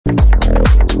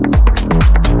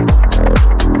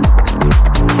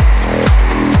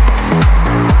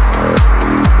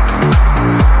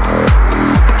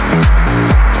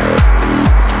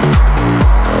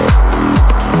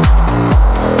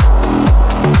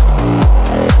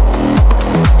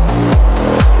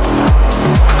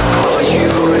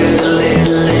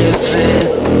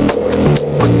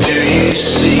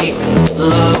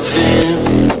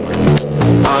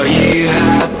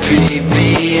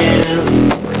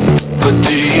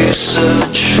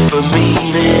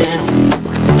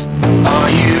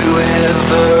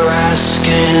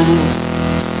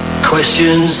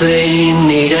questions they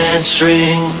need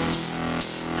answering.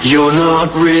 You're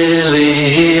not really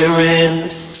hearing.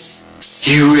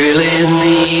 You really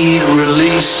need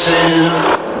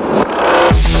releasing.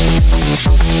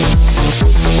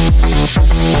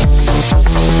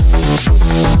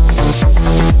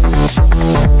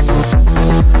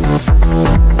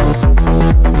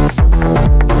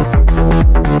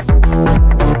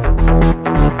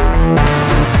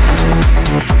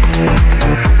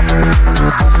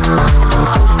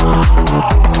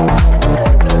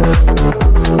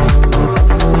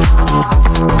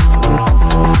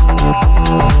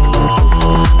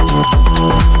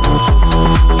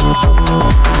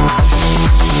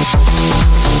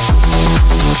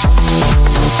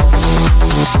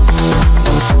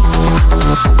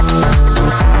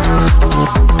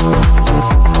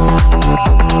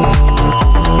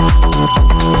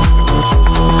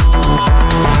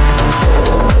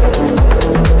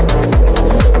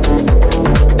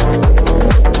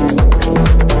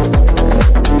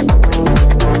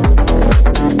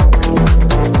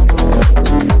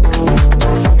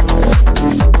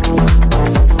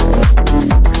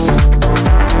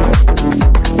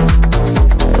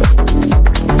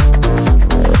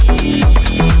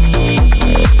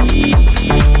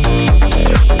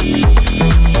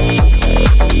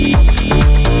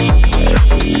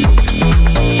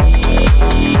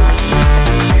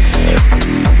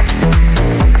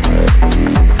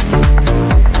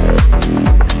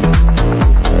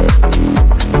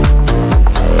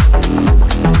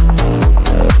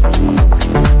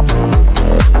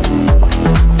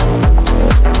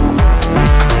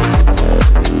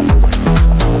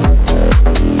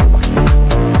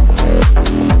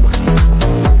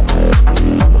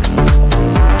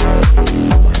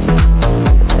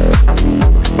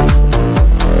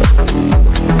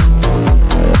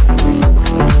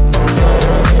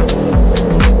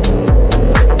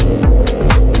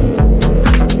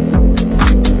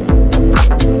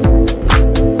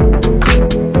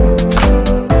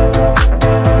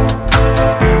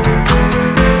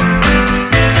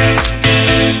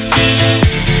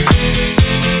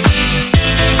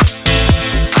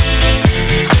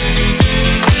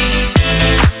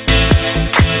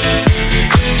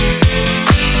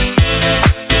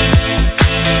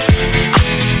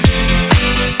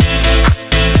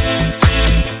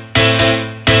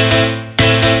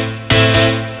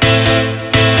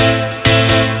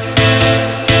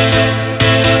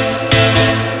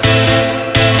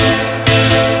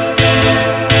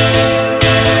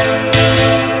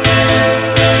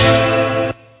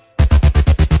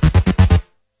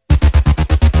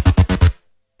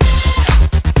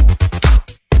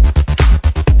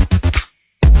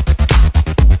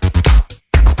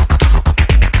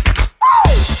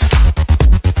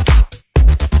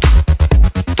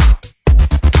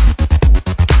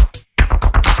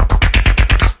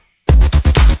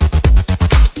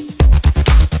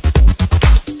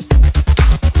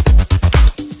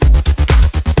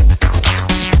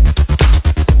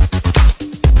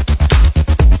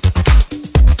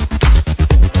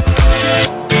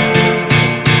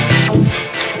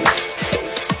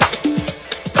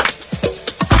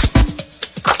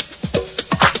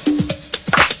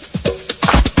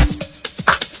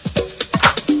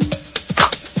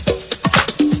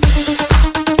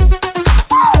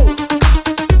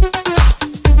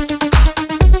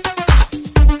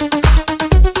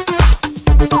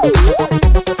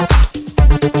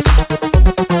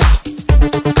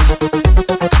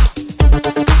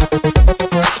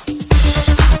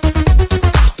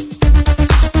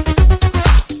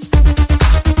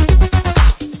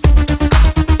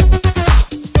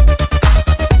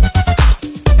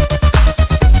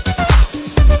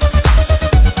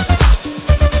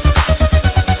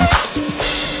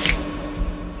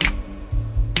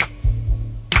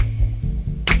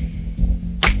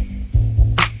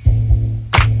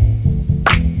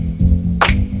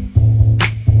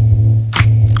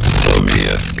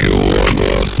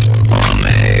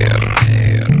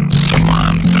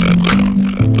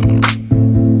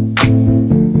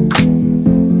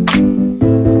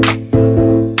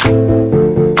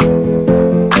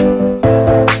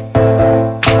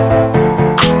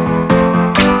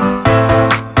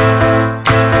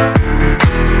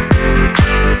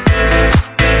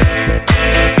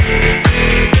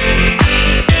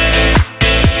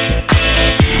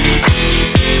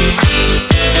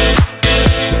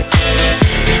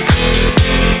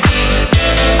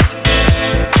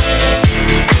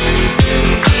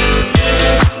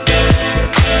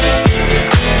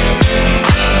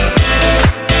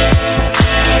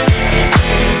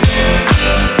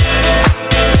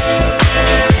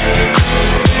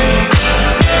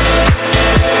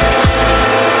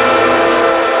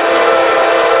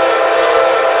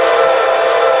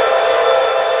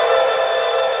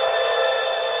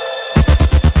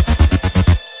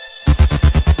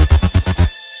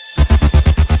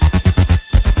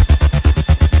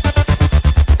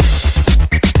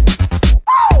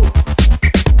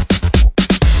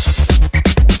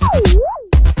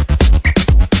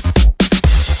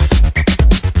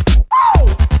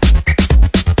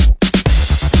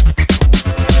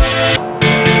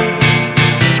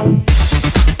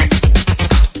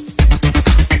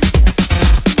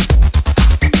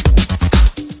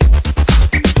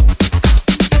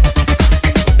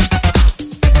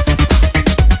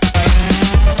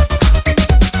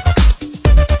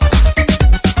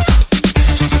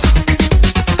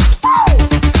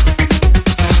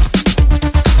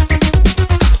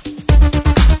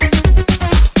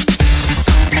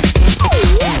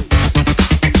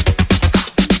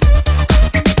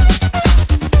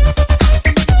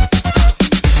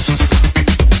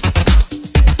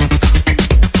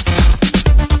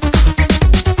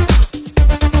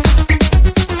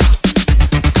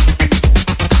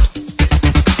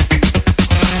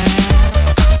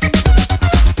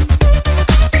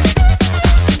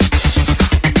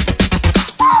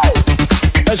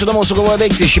 įdomu sugalvoja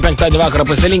veikti šį penktadienį vakarą,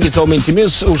 pasidalinkite savo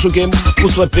mintimis, užsukę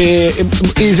puslapį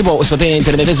į Zibo svetainę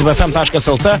internete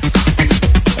zibfm.lt.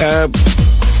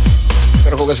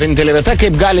 Per kol kas vienintelė vieta,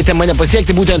 kaip galite mane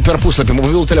pasiekti būtent per puslapį.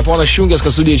 Mobilų telefonas šjungęs,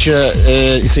 kad studija čia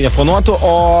jisai nefonuotų,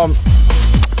 o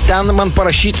ten man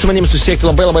parašyti, su manim susiekti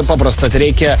labai paprasta. Tai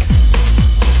reikia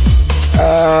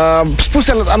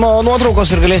spustelėt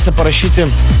nuotraukos ir galėsite parašyti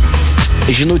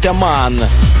žinutę man.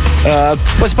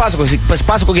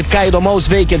 Pasipasakokit, ką įdomaus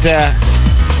veikiate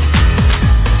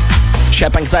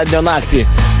šią penktadienio naktį.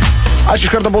 Aš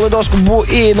iš karto po laidos skubu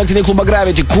į naktinį klubą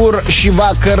Gravity, kur šį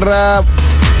vakarą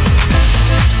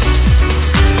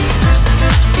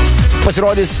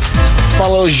pasirodys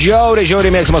pagal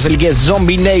žiauriai mėgstamas atlikėjas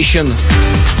Zombie Nation.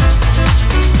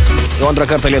 Jau antrą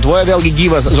kartą Lietuvoje vėlgi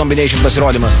gyvas Zombie Nation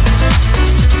pasirodymas.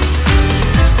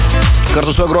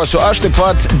 Kartu su juo grosiu aš, taip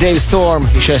pat Dave Storm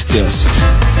iš Estijos.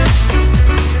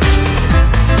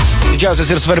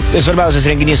 Didžiausias ir svarbiausias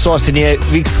renginys sostinėje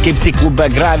vyks kaip tik klube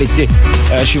Gravity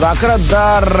šį vakarą.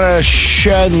 Dar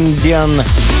šiandien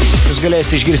jūs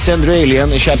galėsite išgirsti Andrew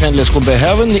Alien iš Apendlės klube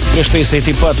Heaven. Ir štai jisai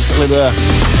taip pat laidoje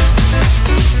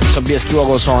Sobieski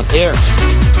Uogos on Air.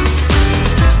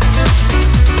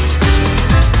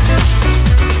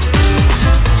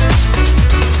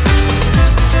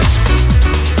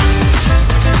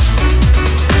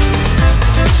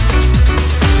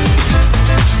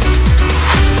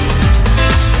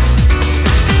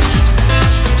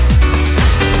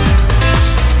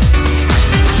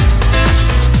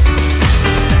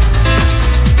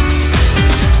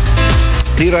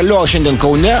 Tai yra Lio šiandien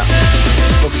Kaune,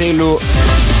 kokteilių,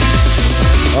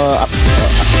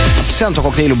 absento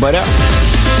kokteilių bare.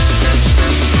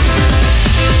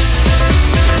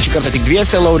 Šį kartą tik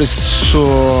dviese, Lauris su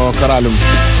Karalium.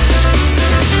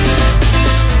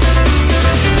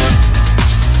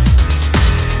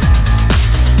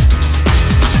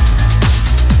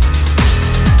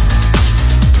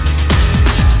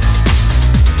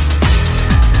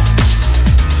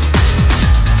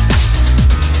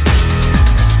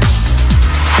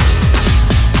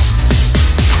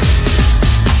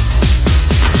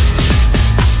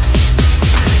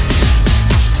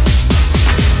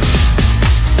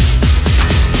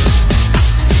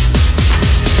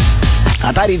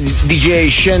 Atari DJ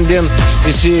šiandien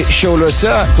visi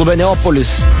Šiauliuose, klube Neopolis,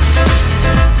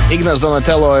 Ignas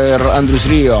Donatello ir Andrius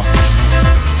Rio.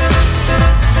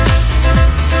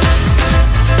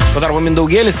 Tuo tarpu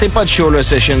Mindaugėlis taip pat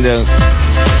Šiauliuose šiandien,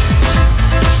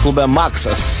 klube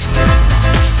Maksas.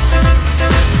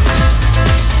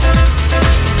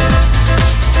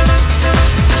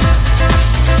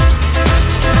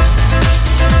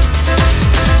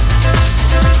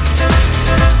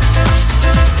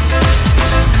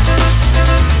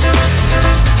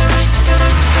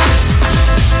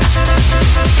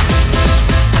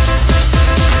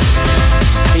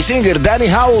 Ir Danny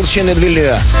Howell šiandien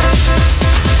Vilniuje,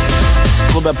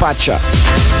 klube Pačia,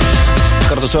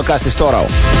 kartu su Akastis Torau.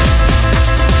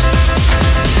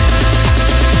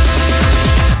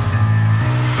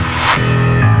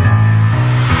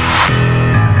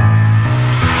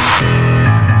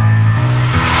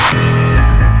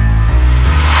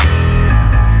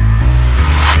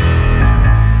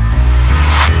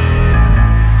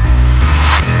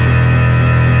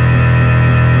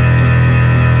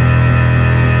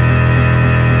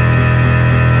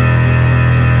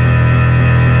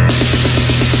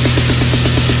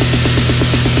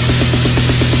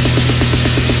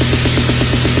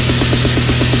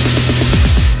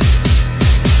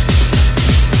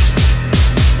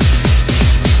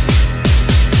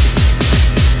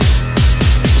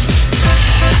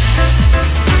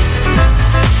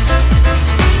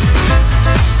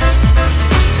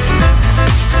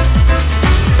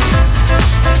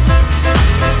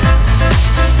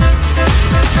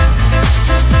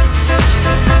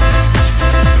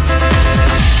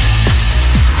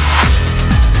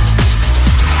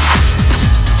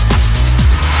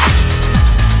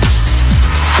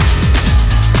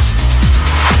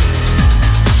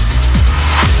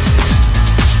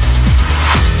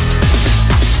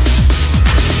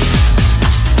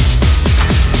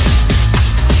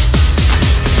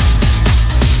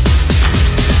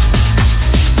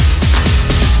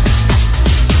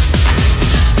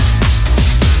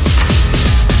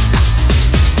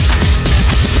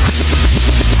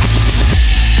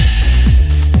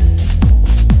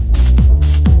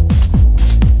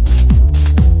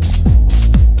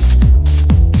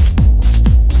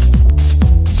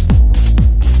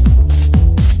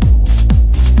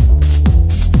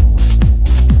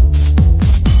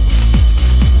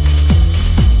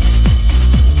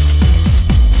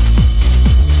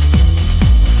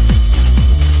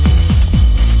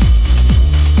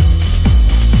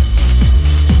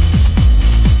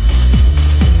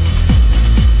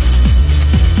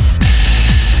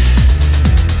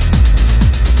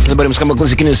 Dabar jums skamba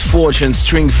klasikinis Fortune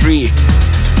String Free.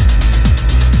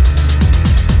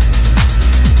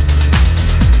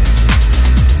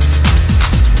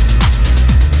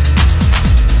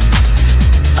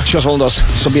 Šios valandos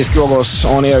Sobieski Uogos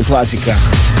On Air klasika.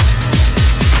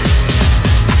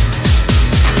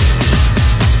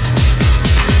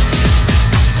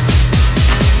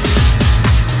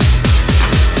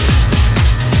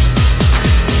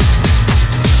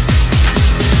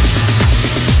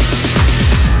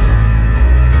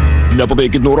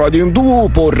 Nepabėkit nuo radijo imtuvų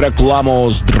po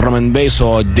reklamos Drum and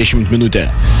Basso 10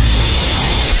 minutė.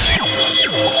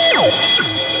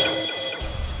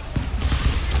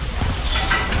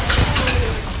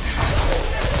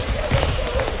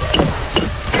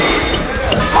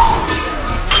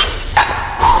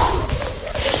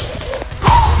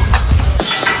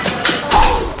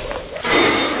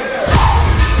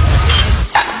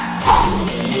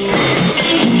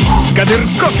 Kad ir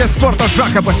kokią sporto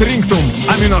šaką pasirinktum,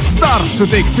 Aminostar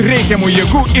suteiks reikiamų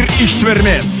jėgų ir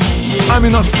ištvermės.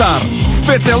 Aminostar –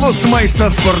 specialus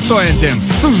maistas sportuojantiems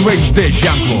su žvaigždės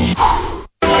ženklu.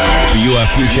 Your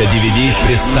Future DVD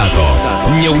pristato.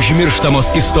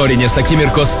 Neužmirštamos istorinės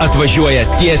akimirkos atvažiuoja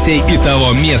tiesiai į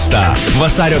tavo miestą.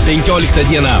 Vasario 15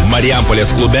 dieną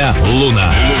Marijampolės klube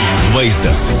Luna.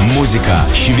 Vaizdas, muzika,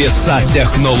 šviesa,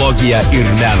 technologija ir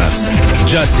menas.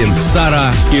 Justin,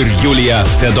 Sara ir Julija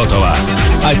Fedotova.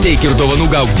 Ateik ir dovanų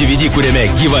gauk DVD, kuriame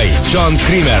gyvai John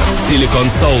Creamer,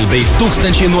 Silicon Soul bei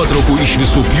tūkstančiai nuotraukų iš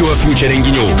visų Your Future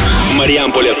renginių.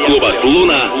 Marijampolės klubas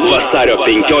Luna vasario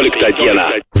 15 dieną.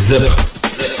 Zip.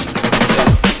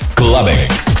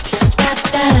 Clubbing.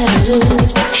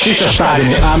 Šį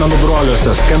šeštadienį Amenų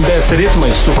broliuose skambės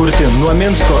ritmai sukurti nuo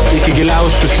Minsko iki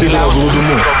giliausių Sibiro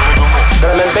glūdumų.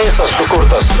 Drum and Bassas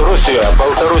sukurtas Rusijoje,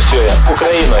 Baltarusijoje,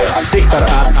 Ukrainoje.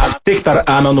 Tik per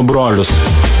Amenų brolius.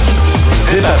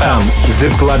 Zip FM,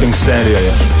 Zip Clubbing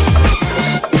serijoje.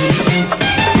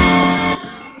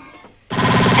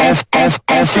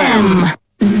 FM.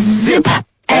 Zip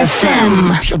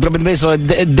FM. Drum and Basso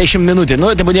 10 minutė.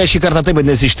 Nu, tai būdė šį kartą taip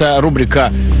vadinasi šitą rubriką.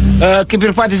 Kaip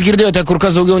ir patys girdėjote, kur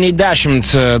kas daugiau nei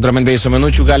 10 Drum and Basso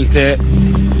minučių galite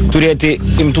turėti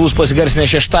imtuvus pasigarsinę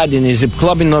šeštadienį Zip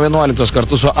Clubbing nuo 11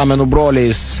 kartu su Amenų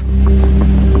broliais.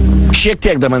 Šiek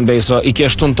tiek Drum and Basso iki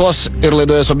 8 ir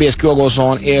laidoje Sobieski Uogos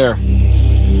On Air.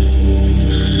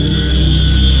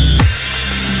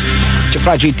 Čia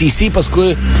pradžiai TC,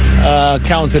 paskui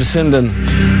Counter Sinden.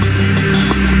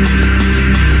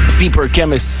 Peeper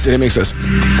Chemist remixas.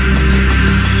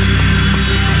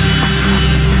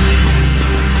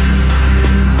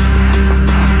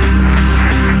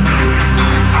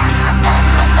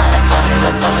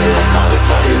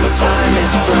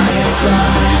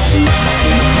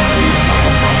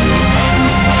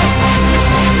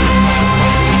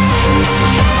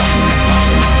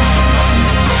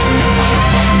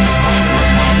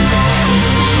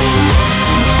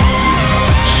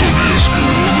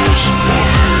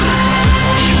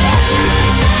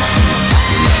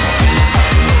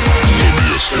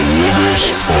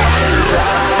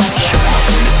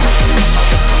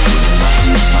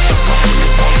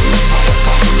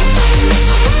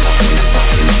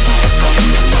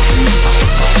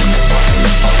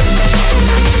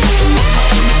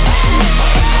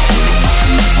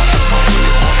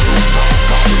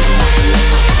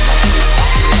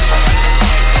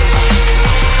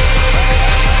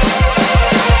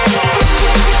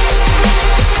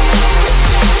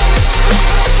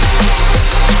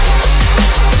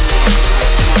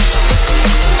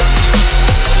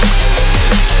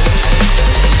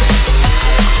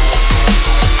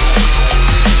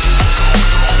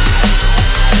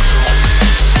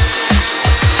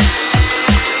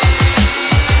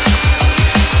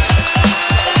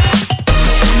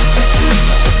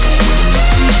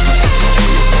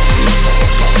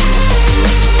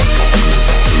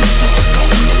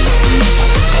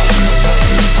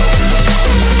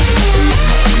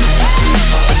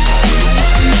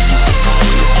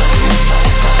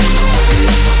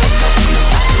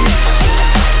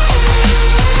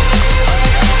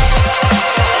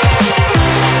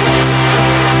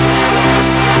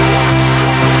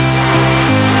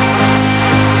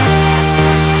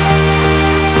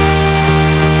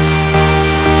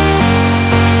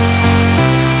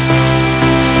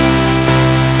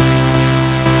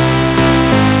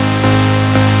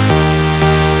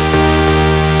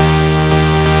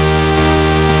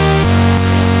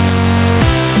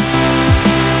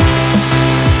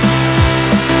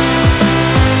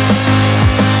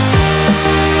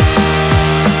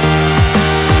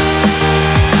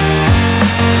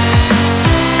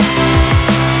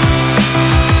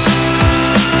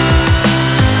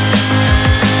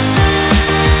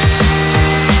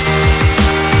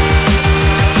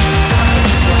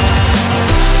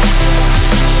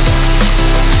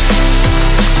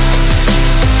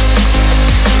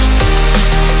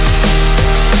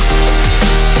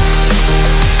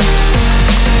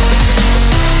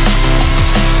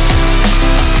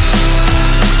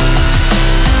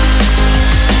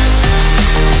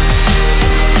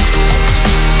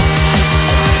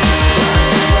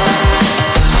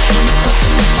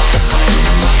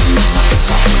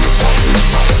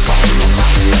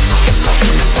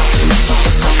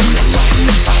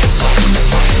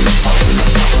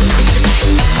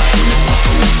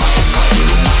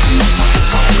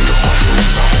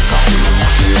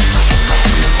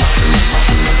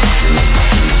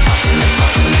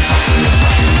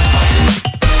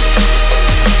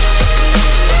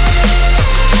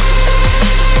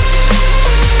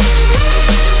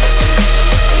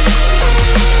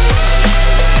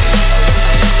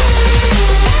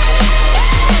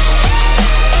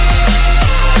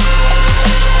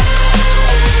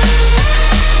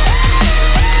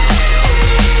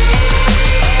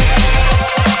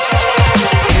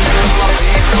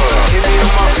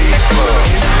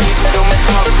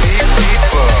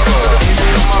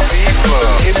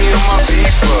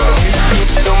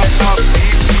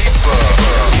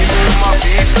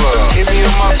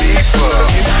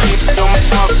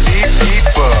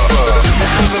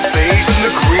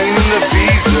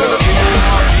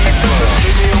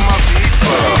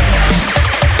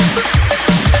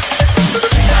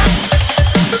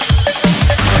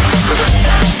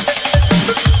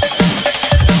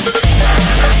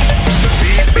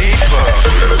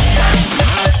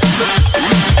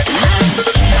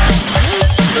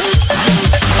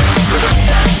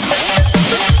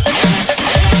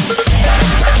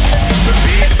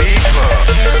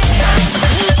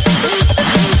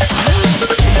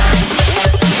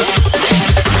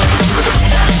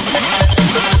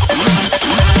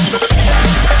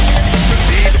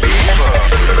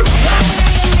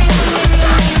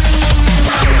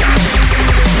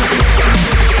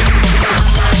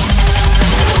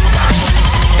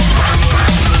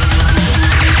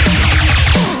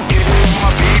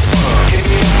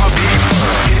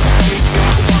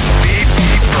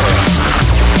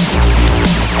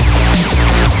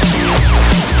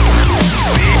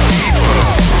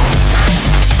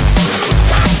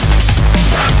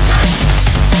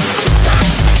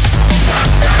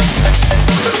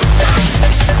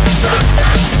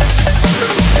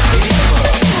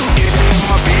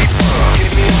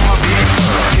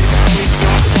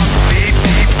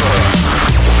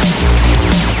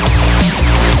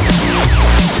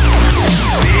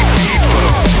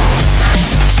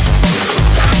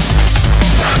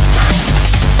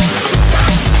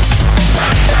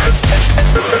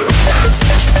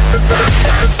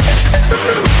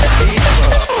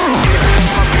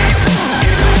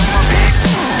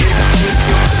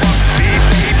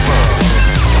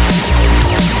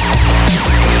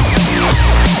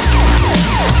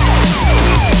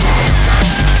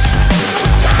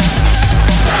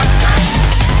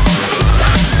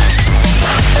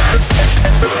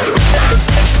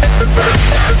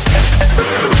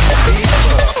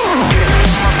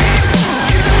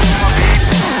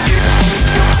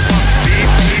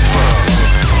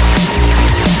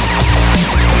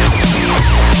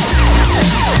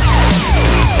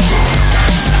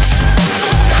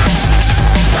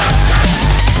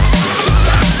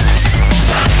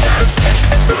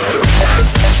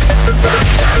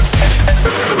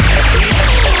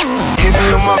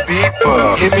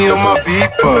 me on my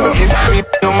beeper. Hit me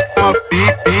on my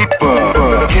beeper.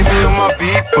 Hit me on my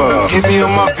beeper. Hit me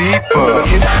on my beeper.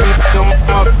 Hit me on my beeper.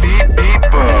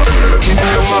 Hit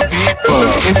me on my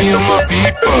beeper. Hit me on my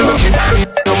beeper. Hit me on my beeper. Hit me on my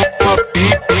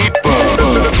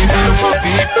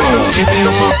beeper. Hit me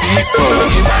on my beeper. Hit me on my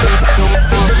Hit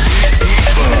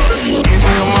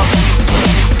me on my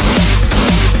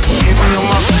Hit me on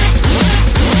my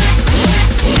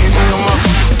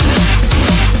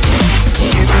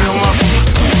Hit me on my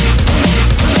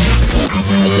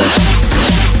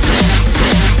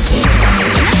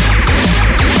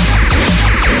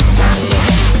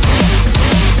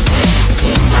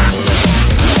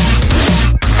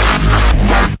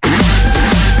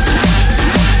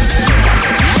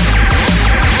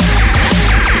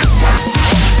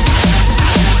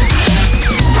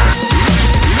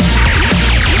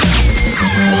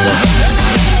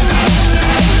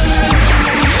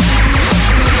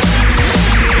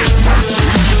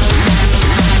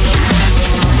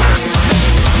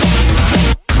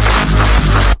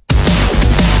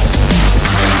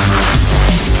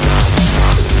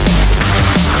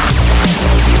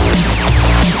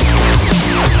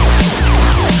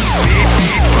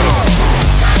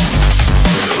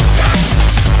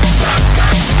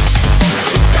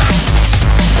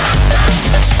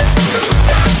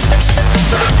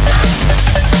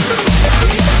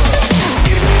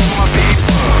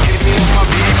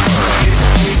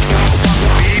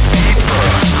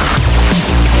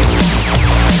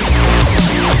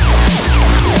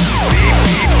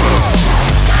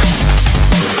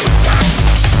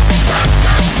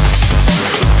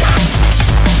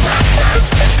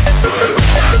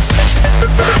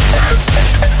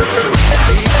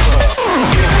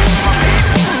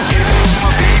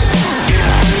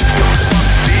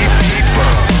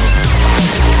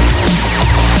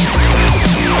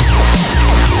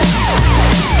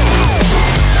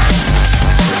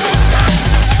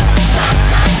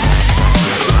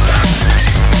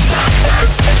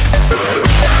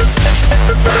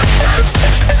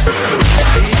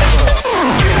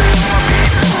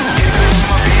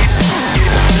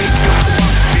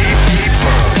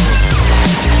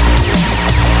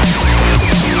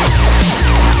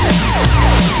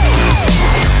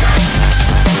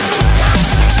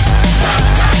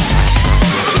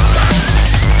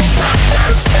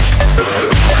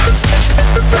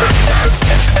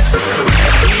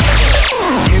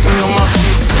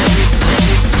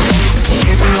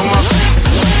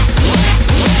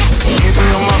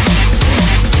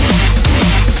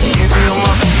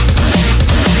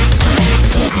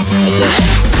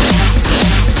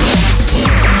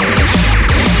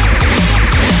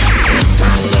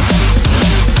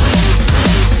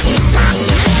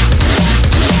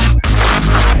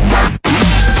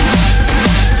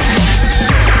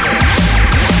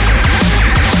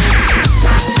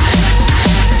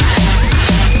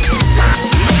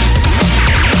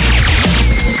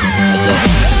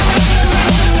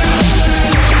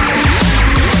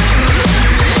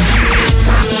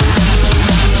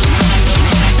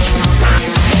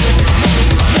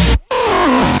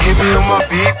Hit me on my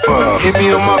beeper. Hit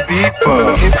me on my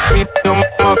beeper. Hit me on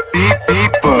my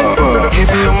beeper. Hit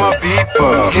me on my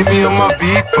beeper. Hit me on my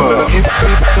beeper. Hit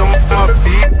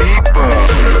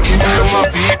me on my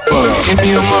beeper. Hit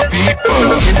me on my beeper.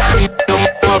 Hit me on my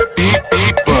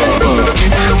beeper.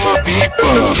 Hit me on my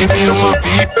beeper. Hit me on my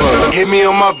beeper. Hit me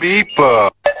on my beeper.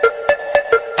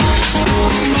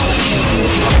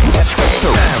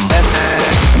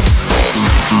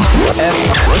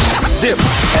 Zip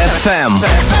FM.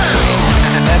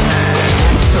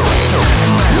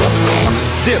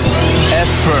 Zip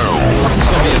FM.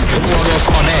 Sobieski Uogos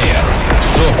on air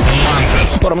su Manfred.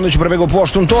 Porą minučių prabėgau po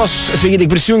 8. Sveiki, tik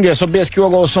prisijungė Sobieski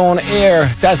Uogos on air.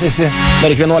 Tęsiasi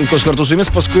dar 11 kartų su jumis,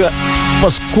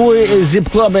 paskui Zip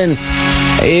Clubin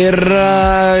ir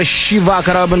šį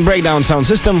vakarą Urban Breakdown Sound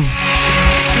System.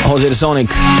 Jose ir Sonic.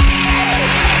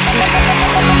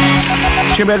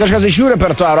 Čia beje kažkas iš jų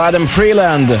repertuaro, Adam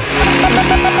Freeland.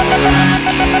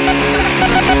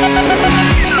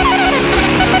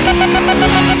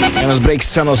 Vienas break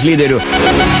scenos lyderių.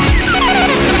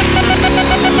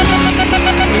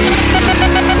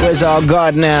 Where's our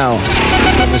God now?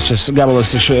 Šis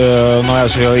gabalas iš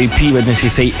naujausiojo EP, vadinasi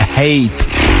jisai Hate.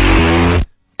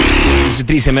 Visi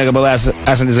 3 megabalai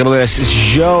esantis gabalai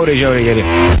žiauriai geri.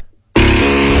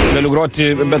 Galiu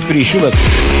groti bet kurį iš jų, bet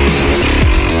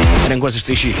renkuosi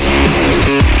štai šį.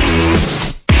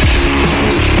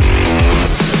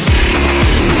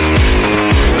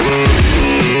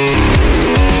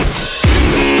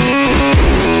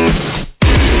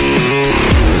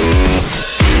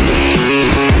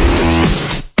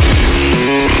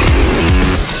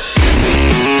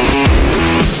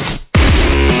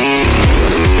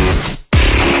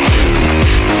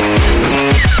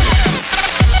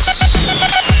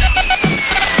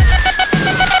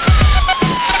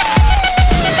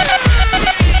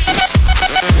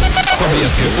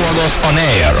 Manfredas On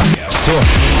Air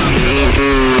su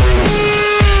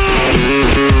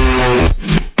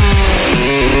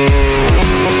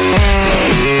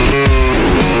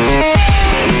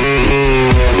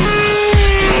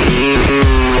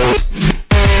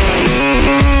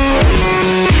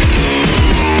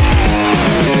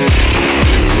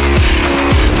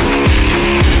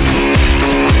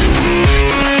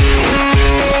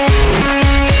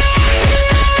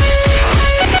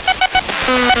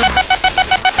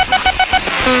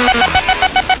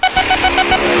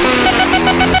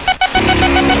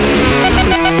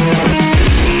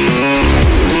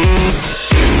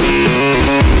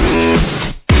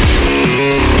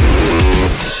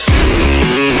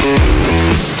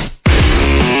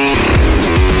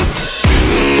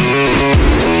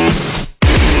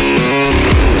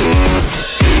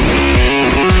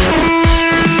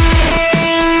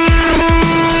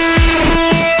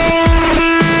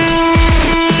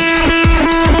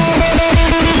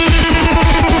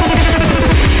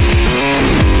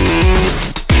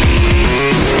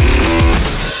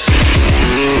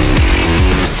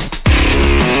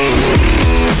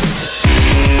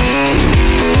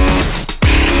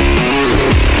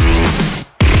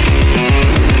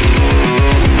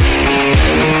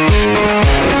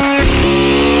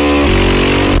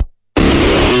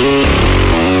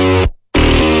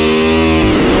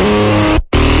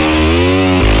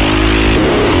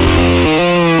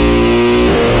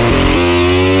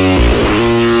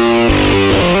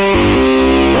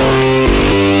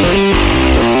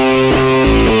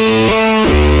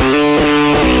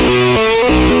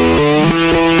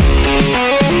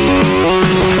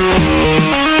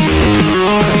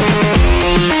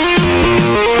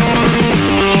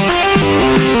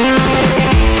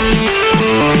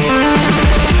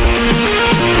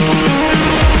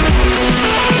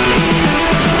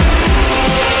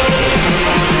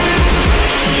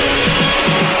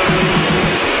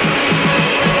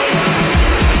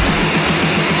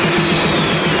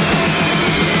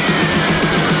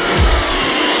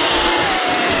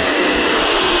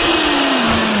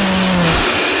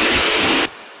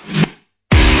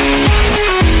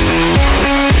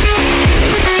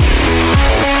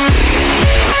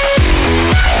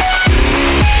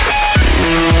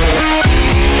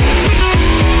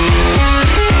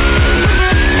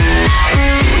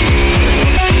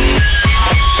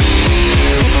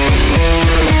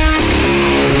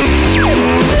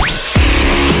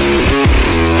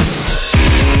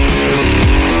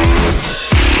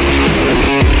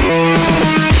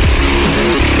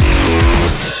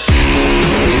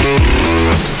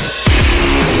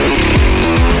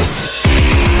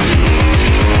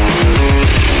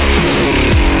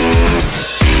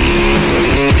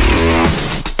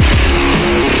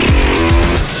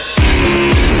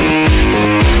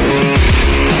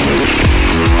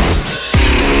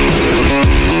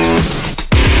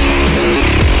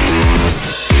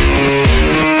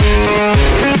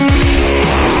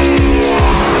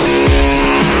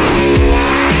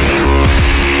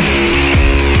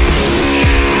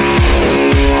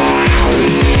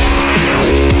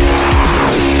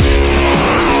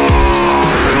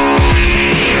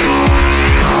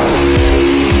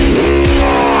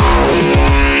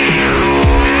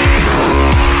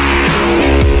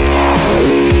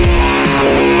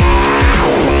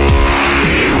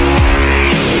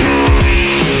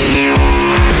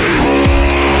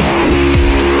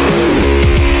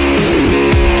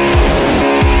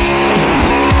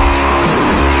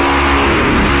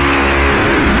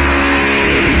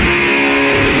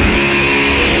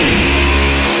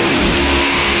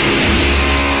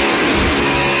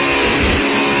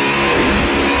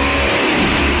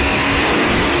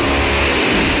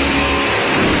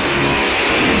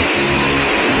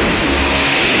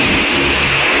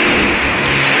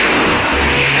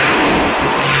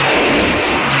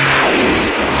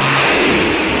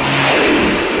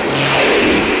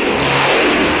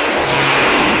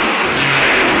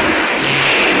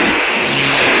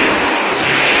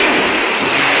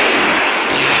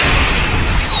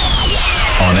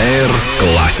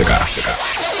Klasika.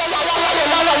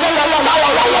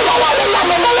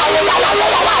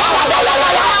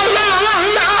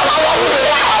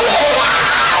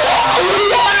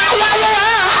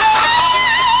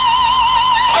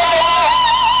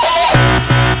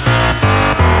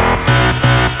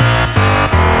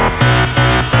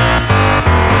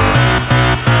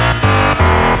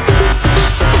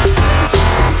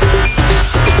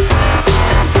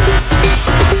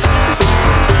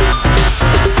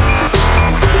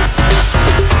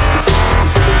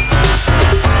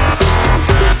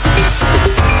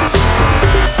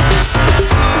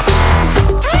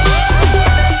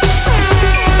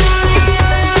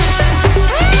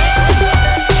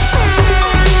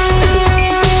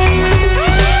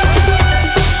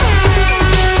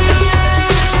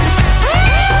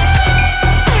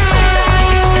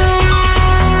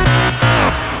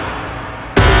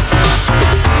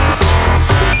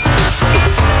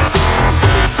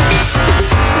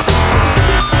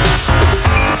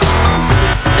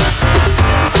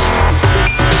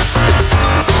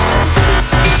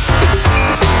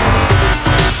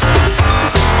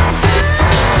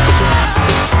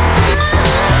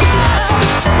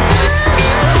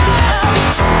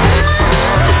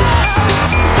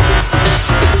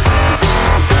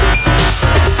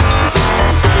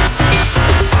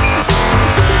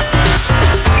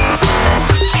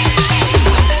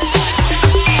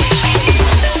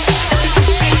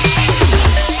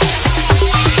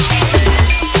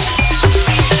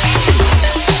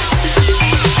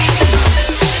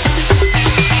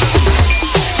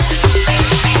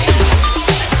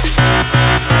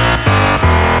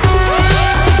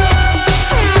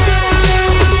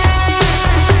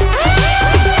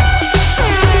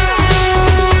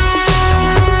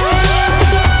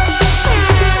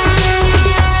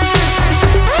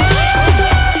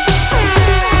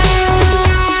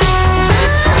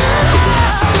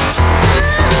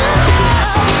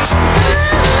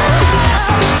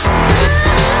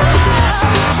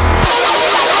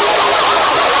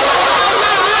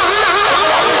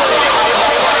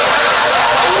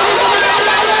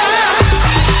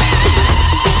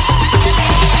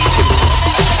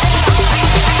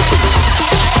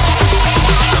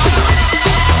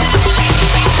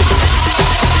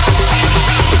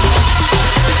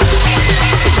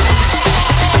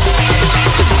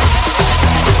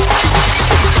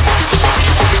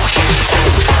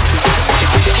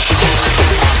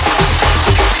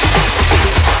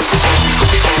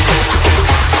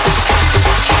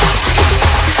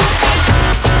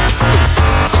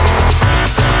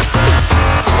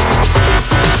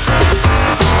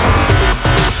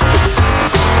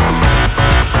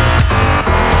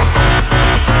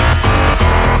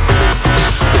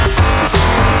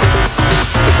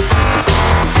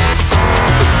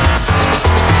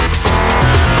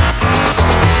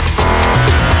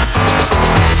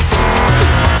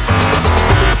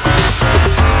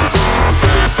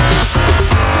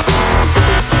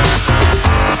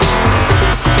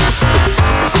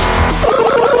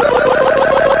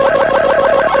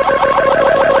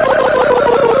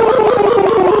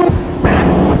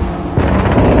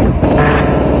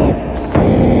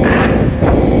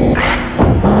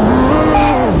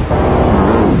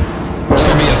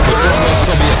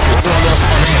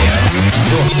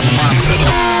 su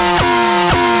Manfredu.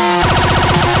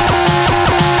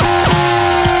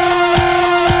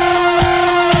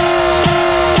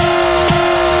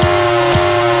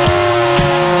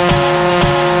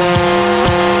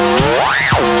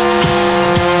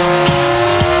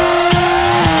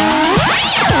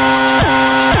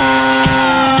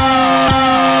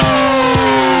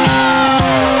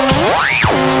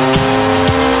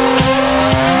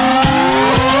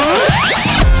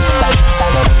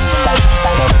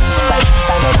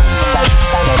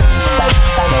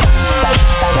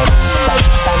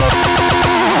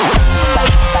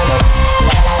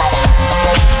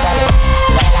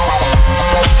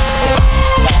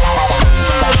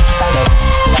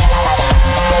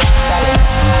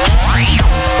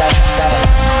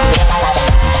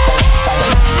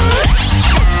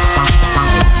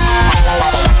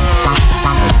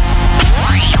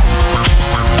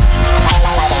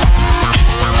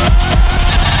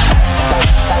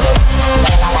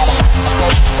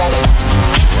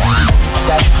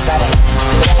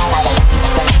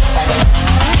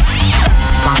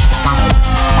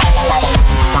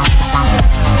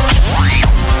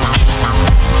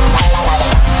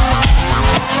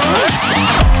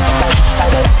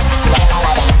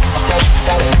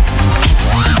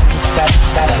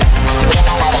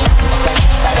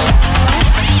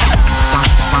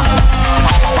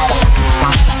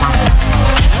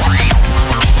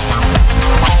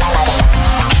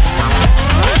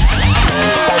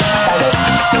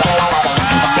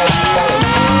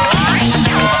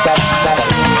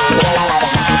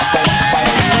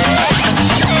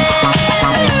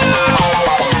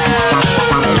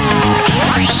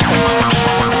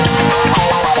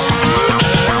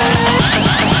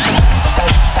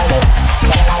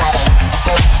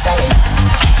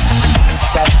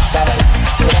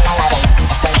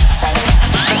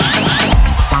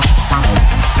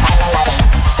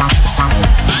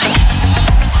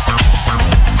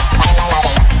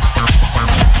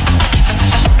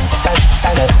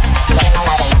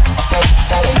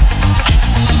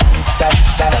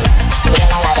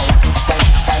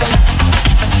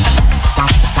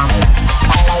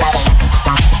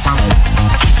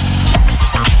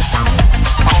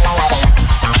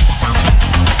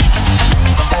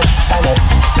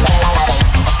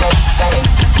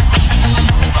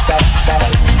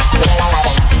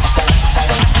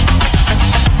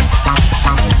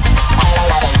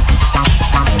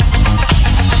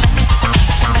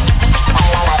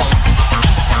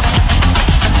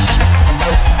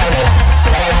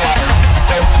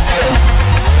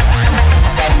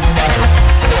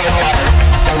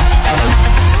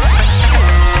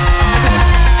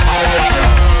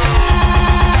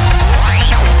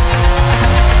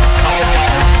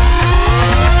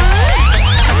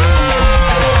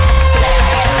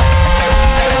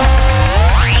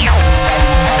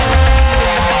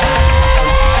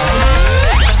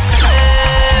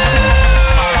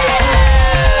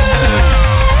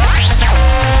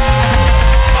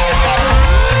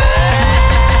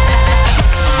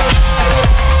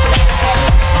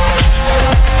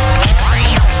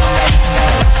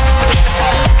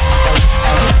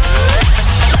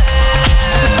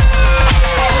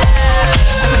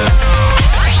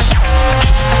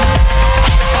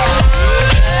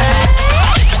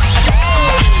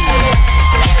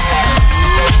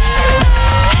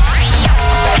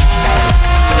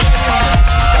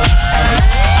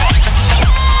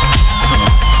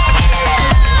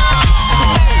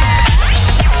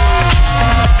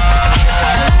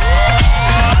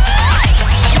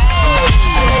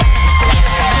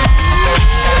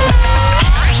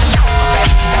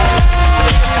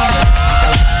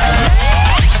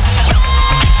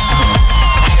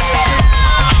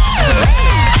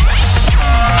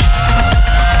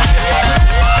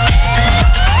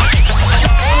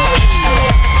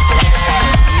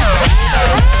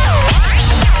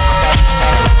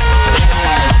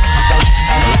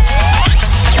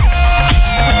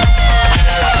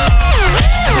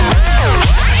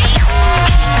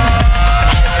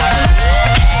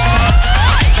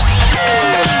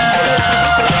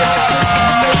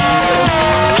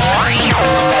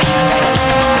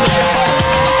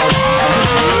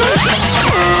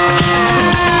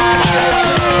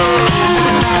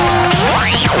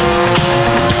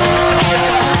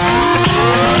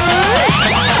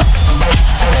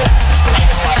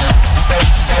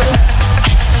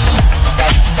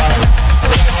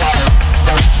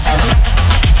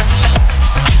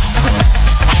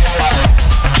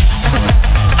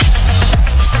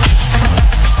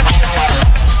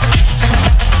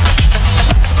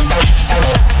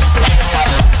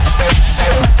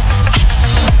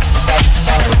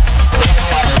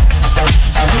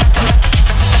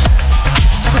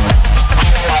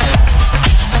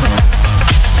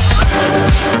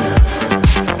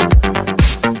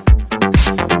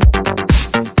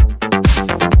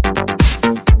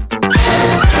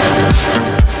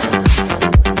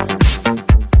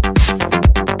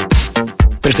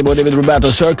 Prieš tai buvo David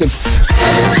Rubato Circuits,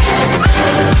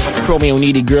 Romeo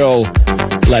Needy Girl,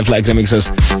 Lifelike remixas.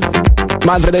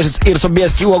 Manfredas ir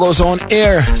Sobieski Uogos on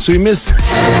Air su jumis.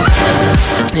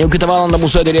 Jau kitą valandą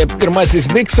mūsų eterėje pirmasis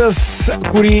miksas,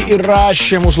 kurį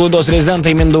įrašė mūsų laidos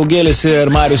rezidentai Mindaugėlis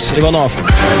ir Marius Ivanov.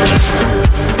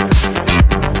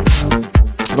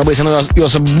 Labai senai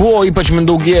juos buvo, ypač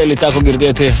Mindaugėlį teko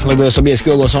girdėti laidoje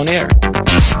Sobieski Uogos on Air.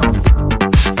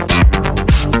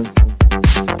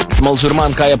 Smalsu ir man,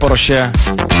 ką jie paruošė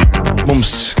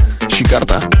mums šį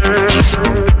kartą.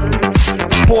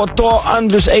 Po to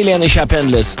Andrius Alien iš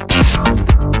Appendlis.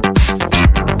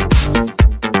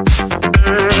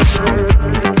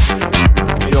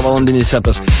 Jo valandinis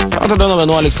setas. O tada nuo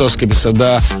 11, kaip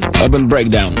visada, Urban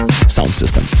Breakdown Sound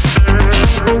System.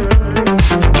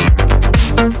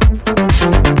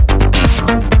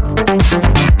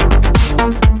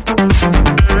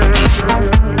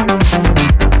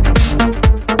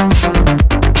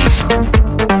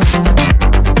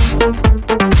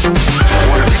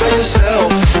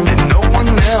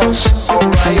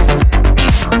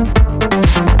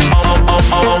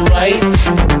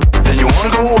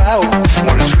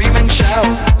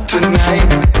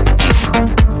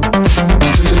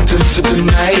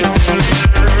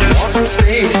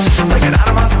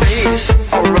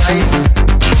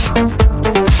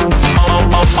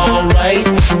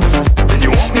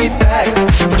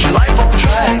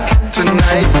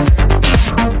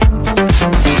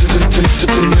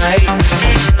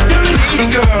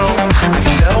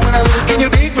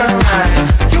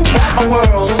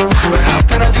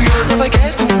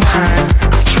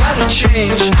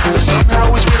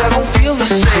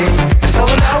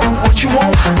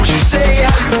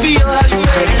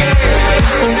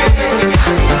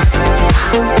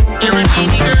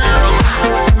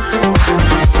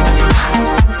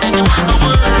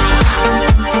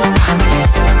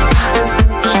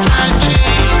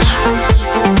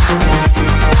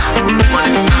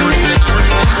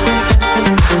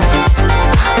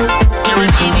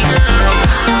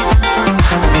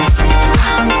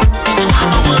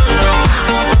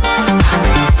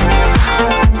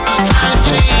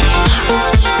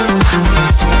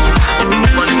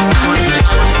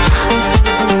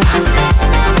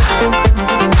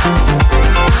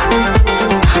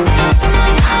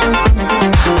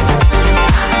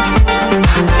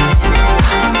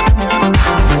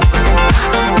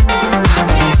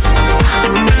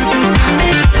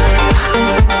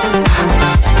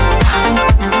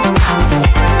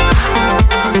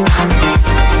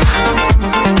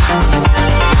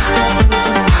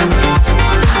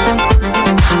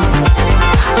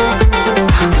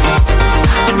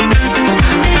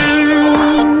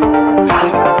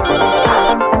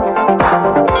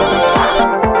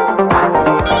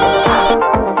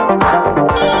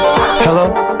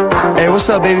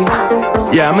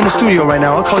 I'm in the studio right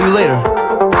now. I'll call you later.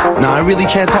 Nah, I really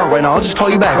can't talk right now. I'll just call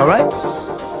you back, all right?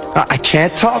 I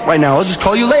can't talk right now. I'll just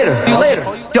call you later. You later.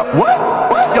 Yo, what?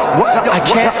 Yo, what? I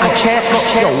can't.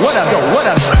 Yo, what up? Yo, what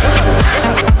up?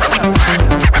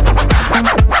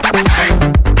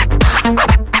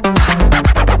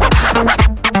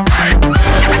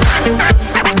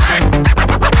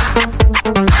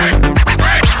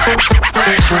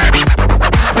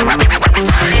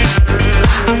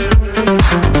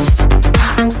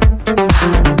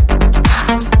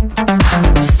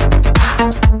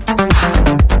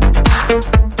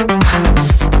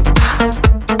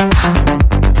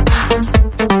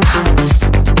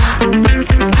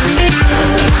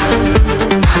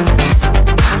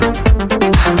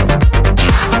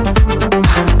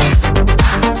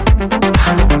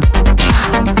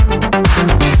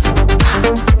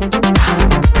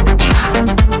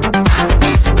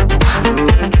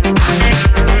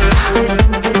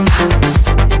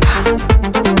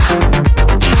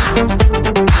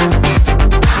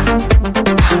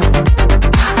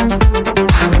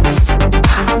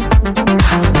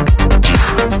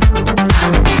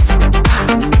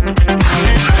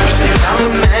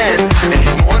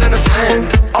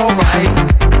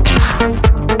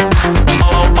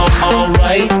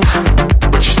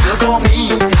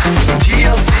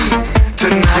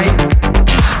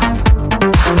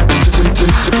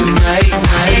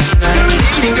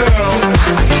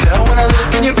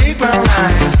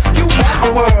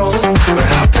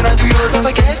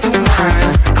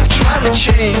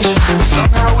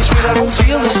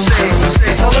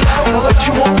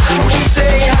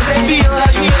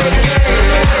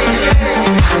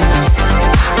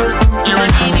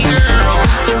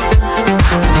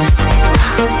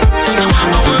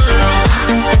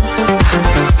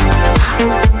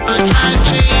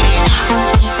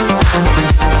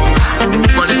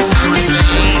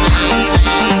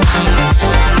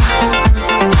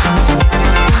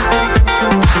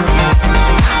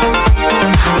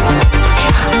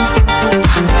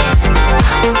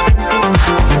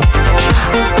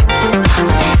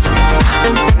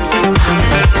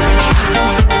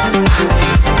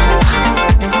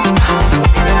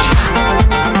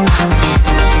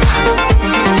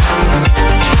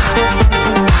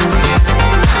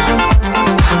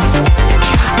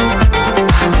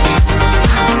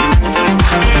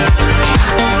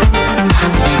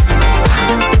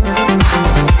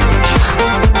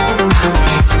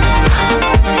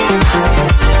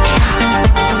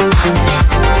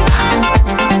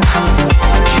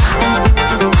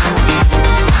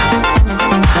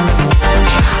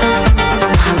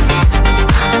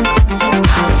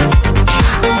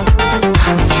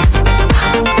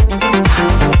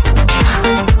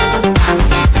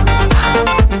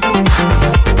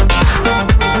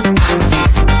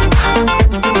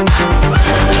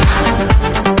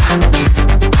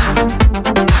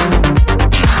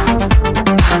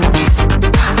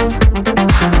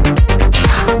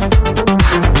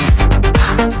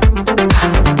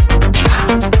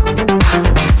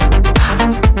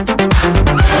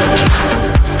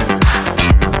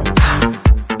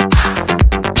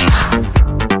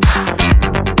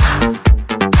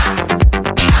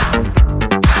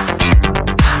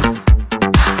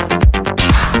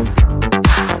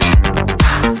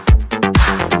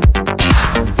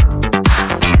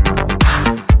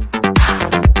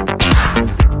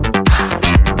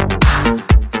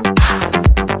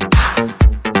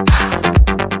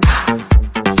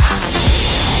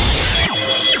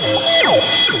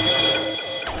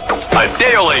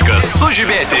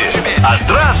 pažymėti.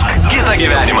 Atrask kitą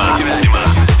gyvenimą.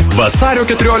 Vasario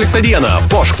 14 dieną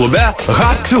Poš klube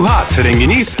Heart to Heart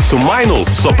renginys su Mainul,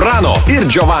 Soprano ir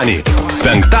Giovanni.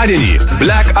 Penktadienį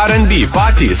Black R&B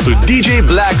party su DJ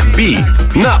Black B.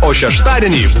 Na, o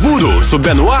šeštadienį Voodoo su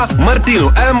Benoit,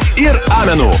 Martinu M ir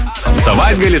Amenu.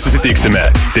 Savaitgalį susitiksime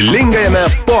stilingajame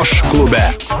Poš klube.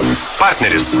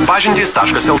 Partneris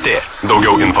pažintys.lt.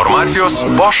 Daugiau informacijos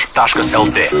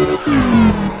poš.lt.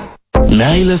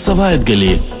 Meilė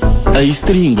savaitgalį.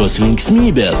 Aistringos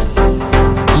linksmybės.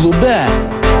 Klube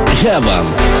Heaven.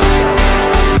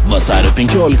 Vasario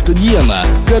 15 dieną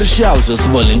karščiausias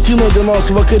Valentino dienos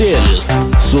vakarėlis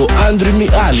su Andriumi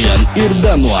Alien ir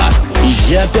Benoit iš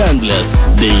Happy Endless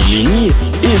bei Lini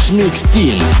iš Mix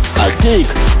Team.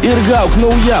 Ateik ir gauk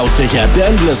naujausią Happy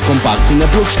Endless kompaktinę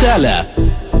plokštelę.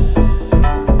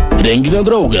 Renginio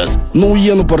draugas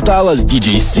naujienų portalas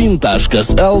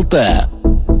djscene.lt.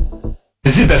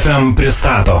 Zip FM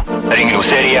pristato Renginių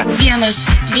serija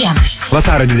 1-1.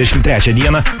 Vasario 23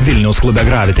 dieną Vilniaus klube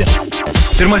Gravity.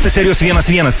 Pirmasis serijos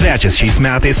 1-1 svečias šiais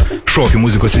metais šokių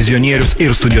muzikos vizionierius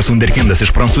ir studijos wunderkindas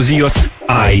iš Prancūzijos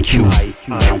IQ.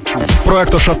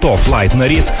 Projekto Chateau Flight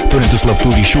narys, turintis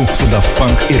slaptų ryšių su Daft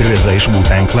Punk ir Riza iš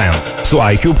Wu-Tang Clan. Su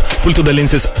IQ pultu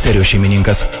dalinsis serijos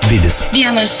šeimininkas Vidis.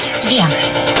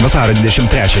 1-1. Vasario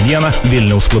 23 dieną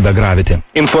Vilniaus klube Gravity.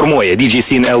 Informuoja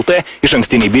djscene.lt, iš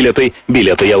ankstiniai bilietai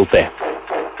bilietai LT.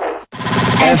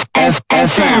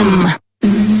 FM.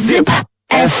 Zip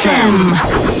FM.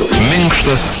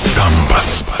 Minkštas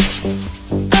kampas.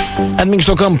 Ant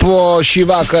minkšto kampo šį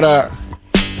vakarą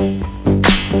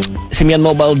Simian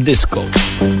Mobile Disco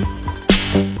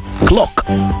Clock.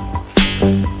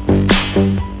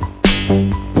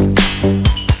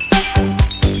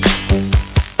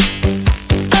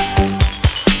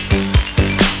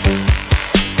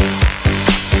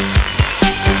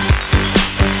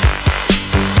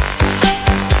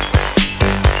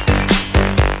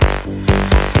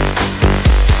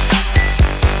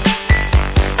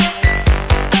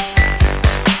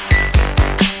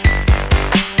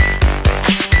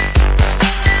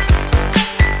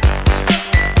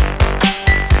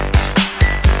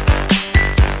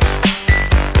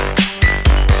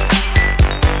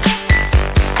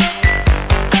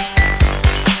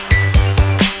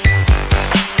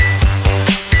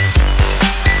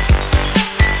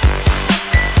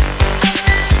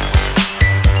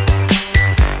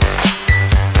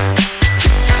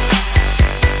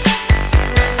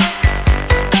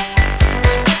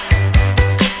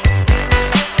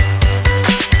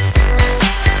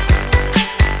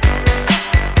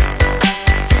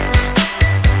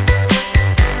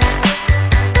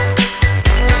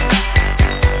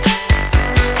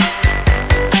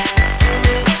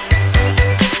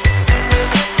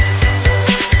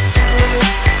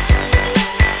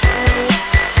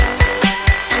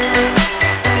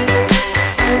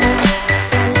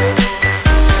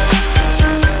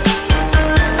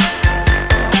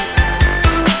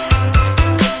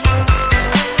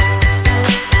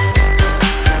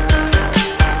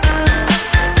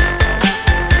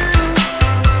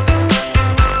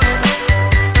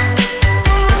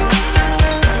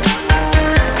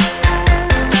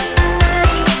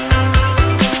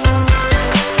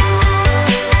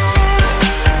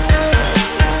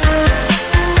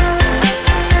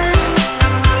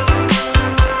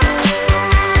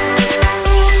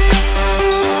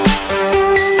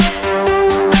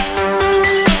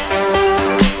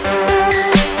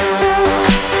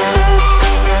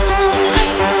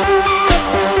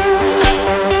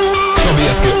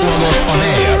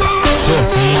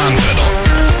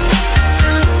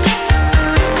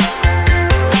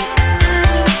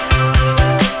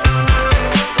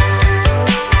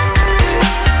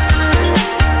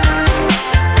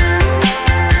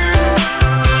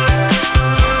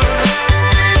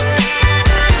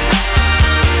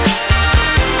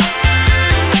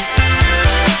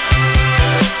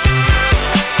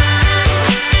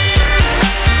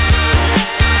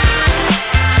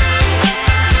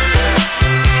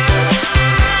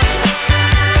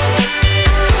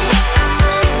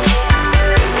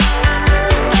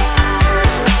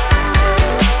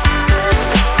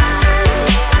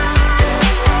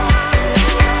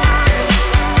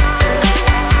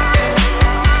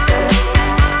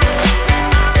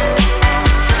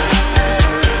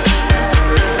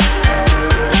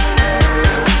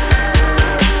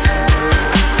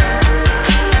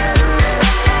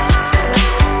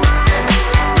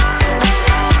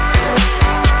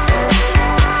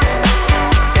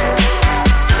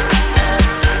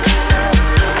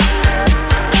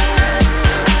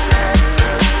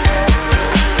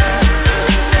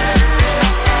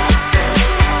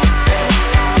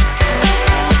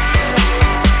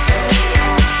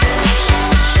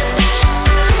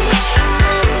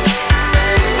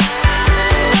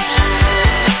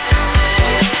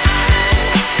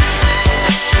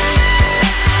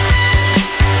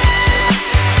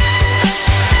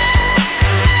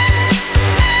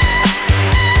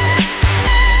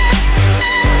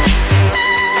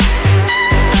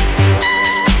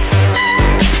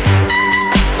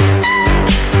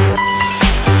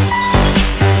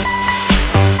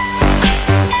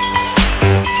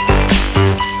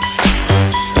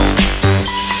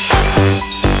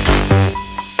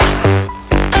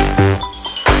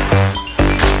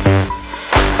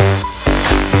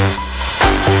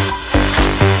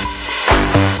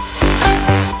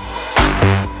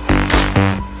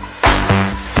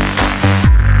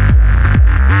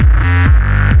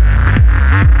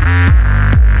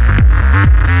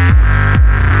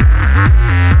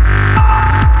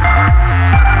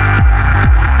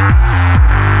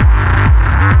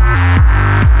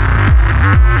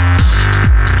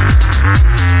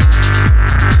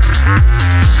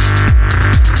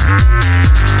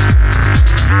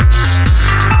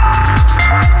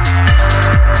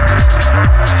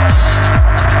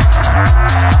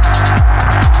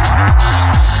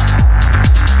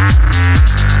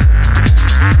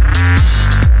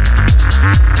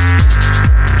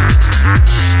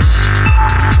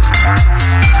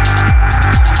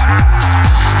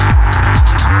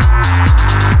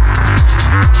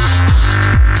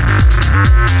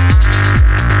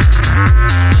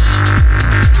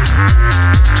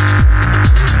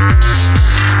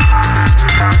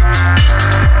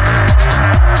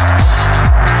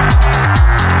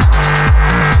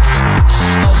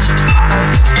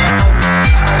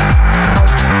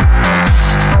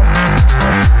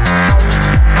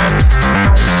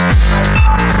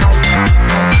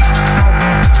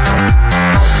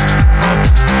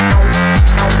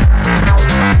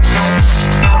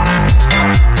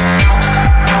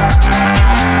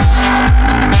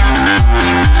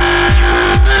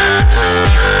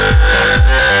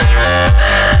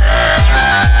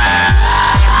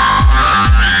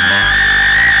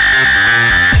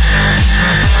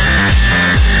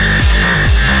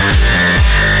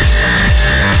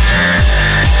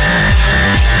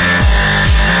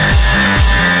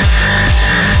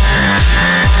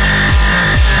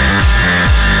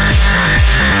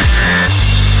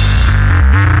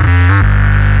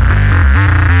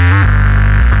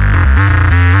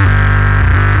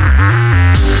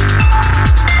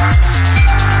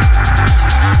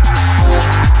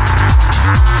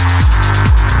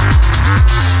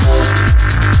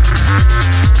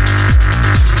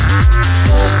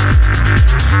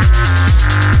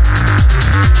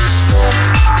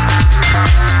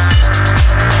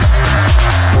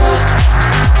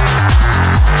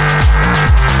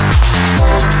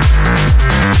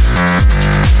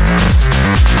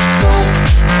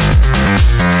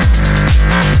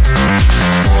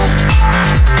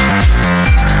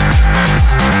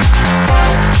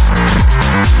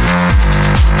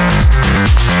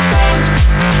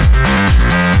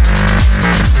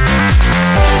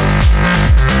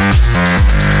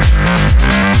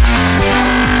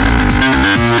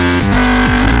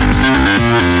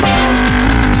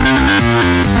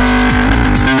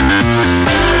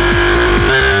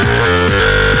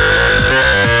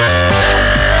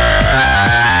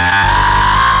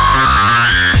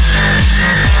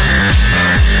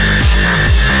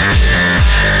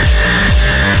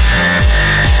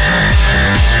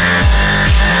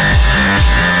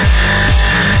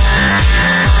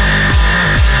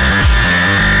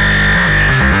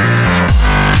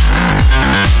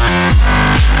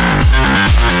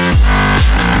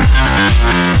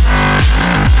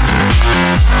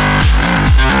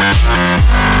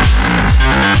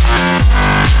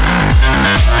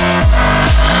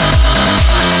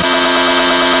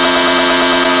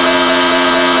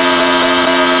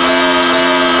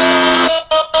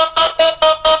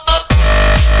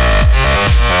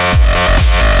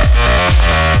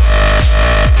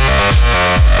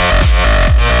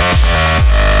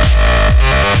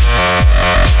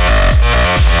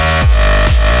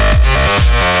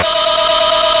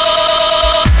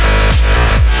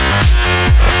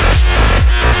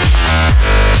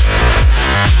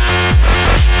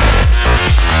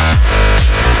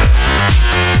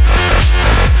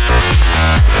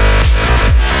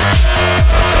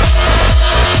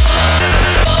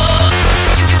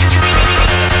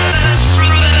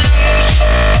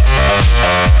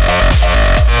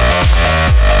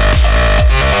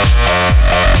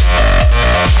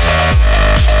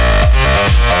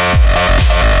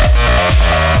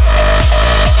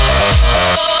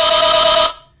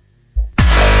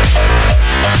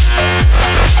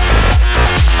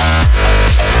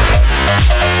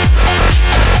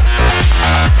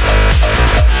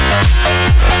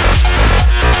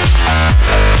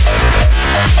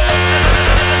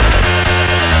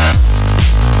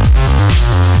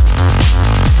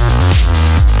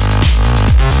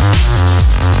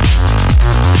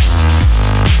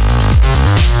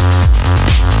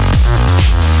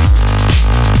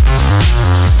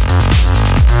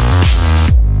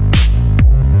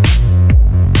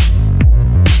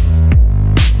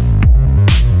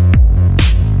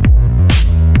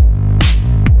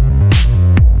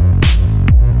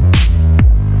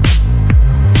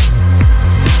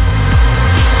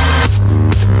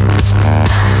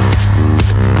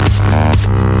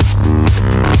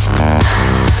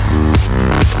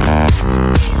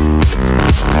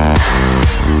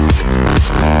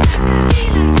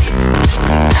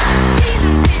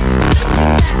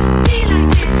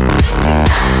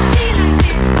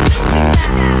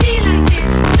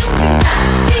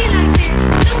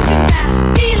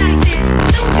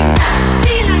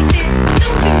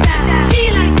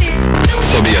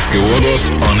 Uogos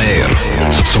on air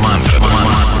su Manfredo.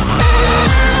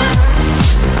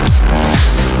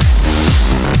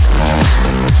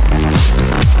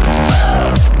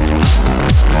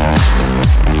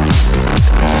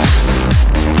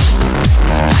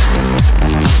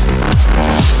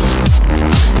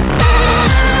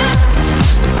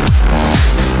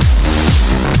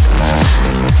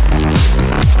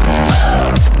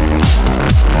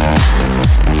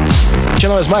 Čia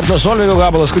naujas Martino Solveigio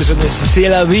gabalas, kuris vadinasi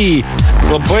Sėlavy.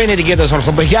 Labai netikėtas, nors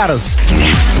labai geras.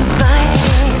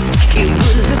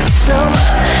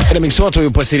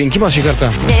 Remiksuotojų pasirinkimas šį kartą.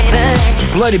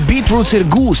 Bloody Beetroots ir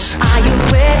Goose.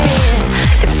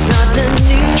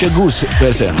 Čia Goose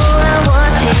versija.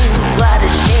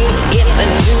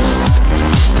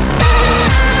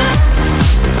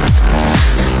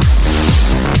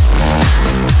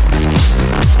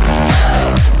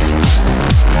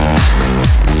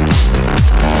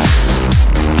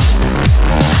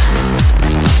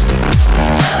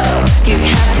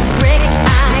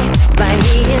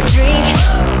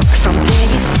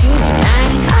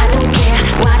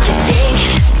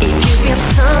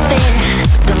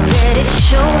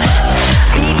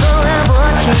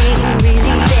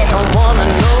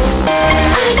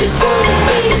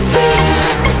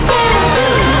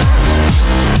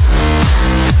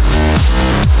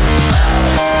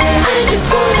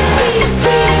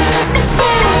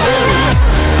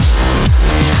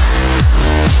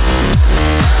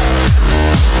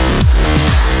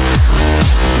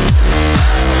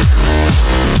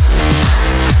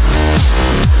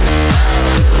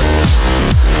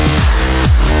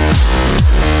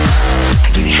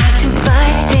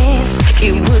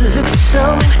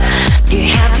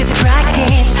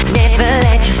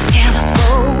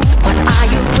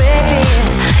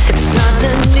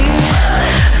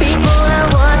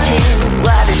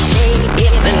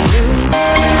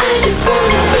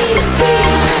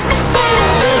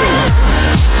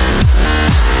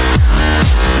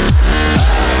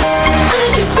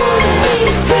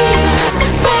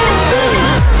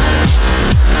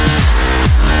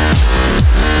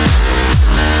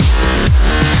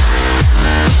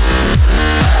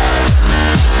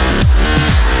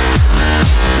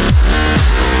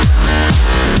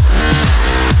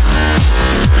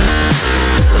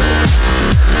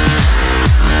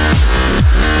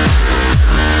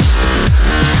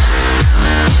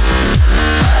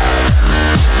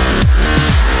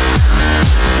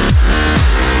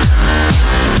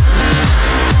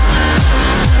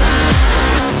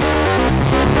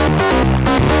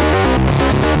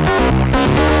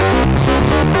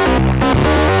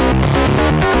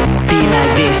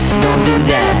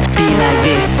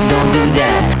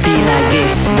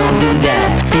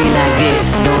 Be like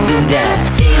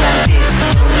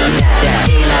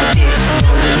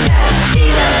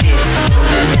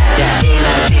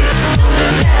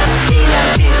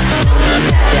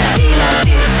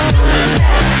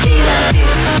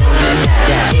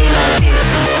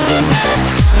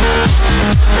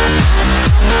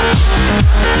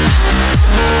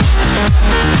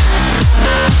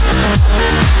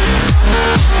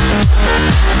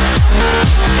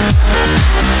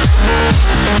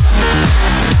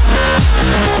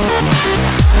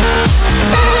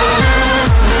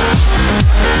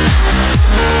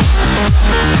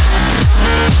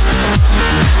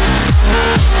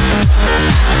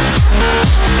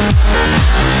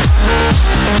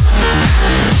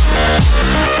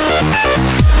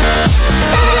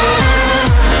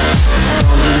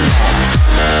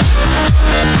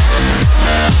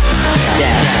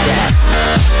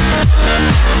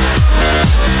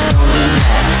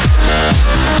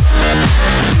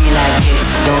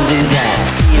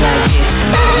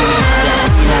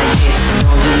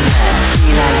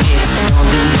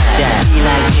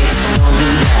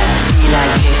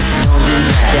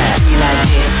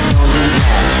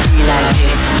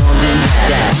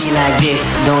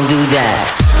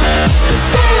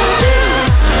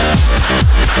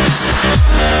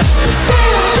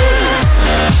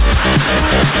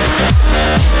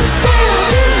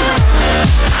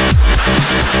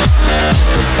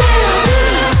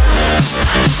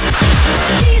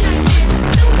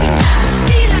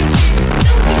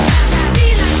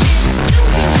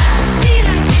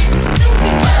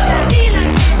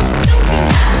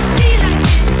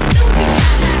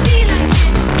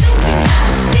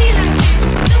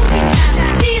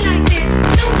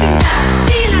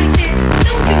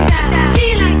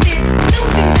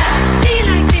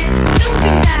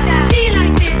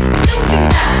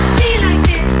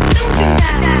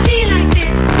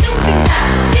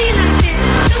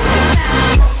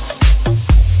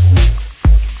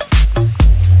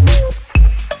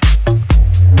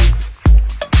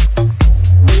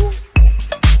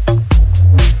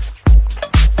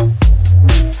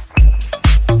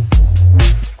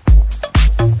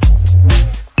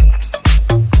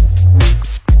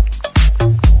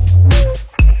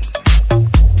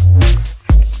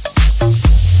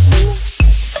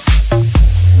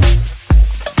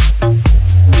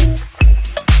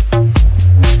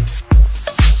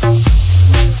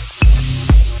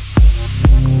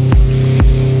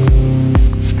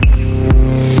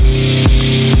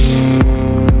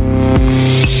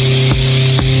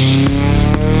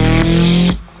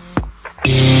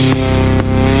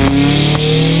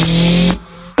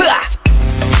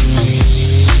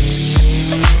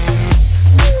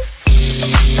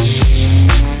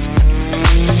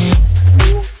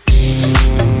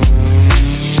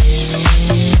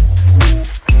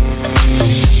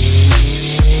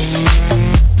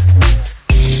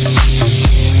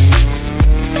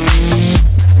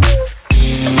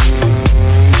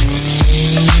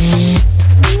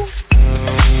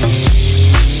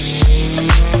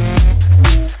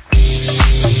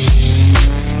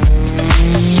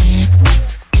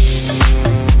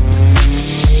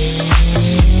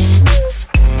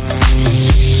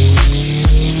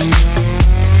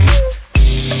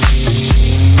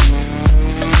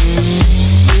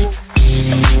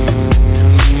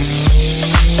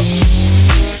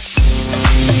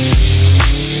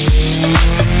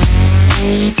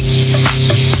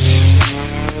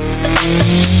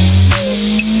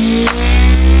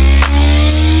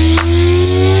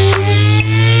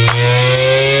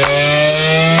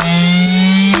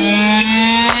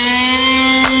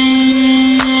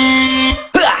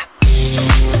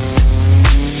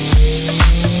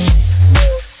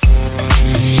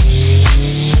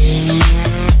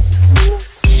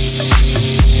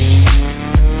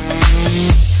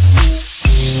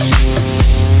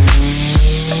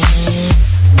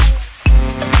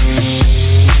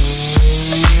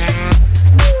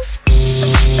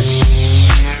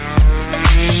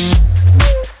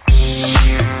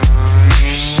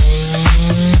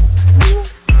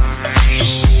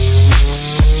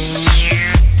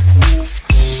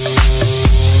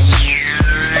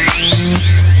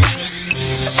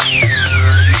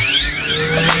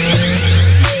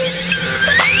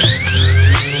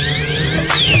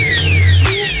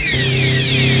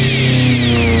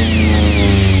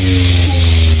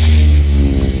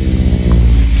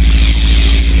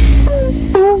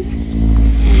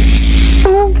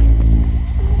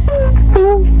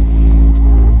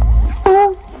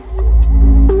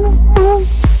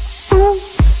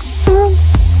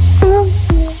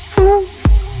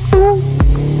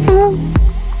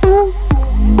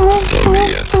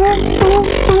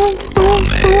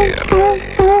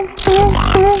su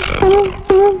Manfredu.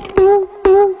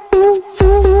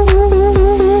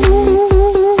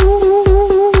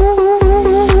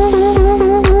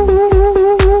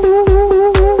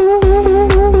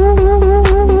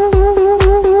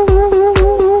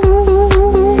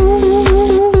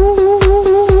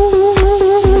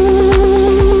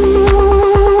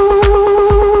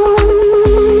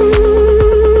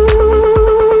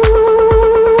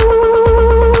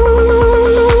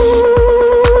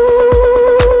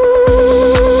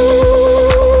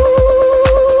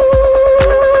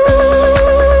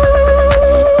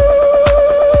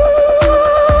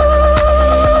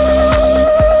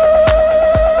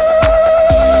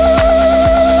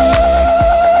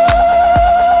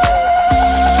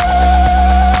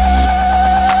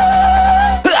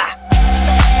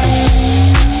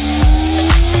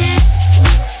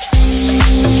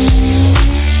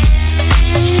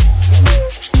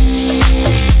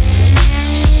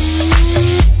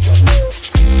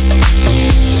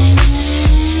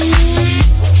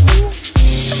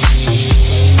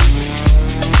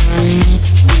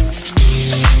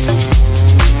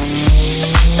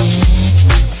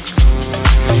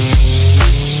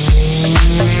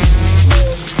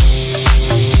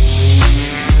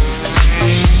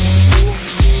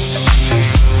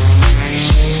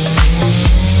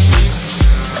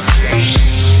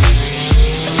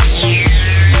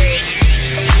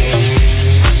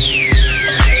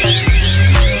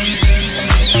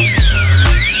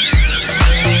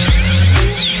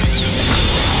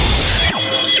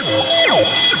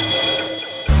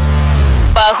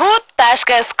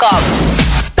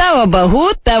 Tavo bagų,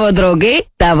 tavo draugai,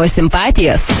 tavo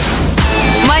simpatijos.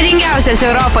 Madingiausias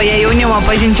Europoje jaunimo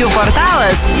pažinčių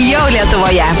portalas jau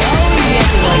Lietuvoje.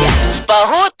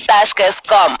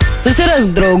 Bahut.com.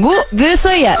 Susirask draugų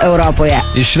visoje Europoje.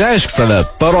 Išreišk save,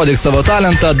 parodyk savo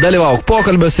talentą, dalyvauk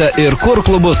pokalbiuose ir kur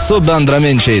klubus su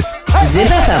bendraminčiais.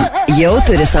 Zip FM jau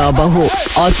turi savo bahų,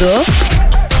 o tu?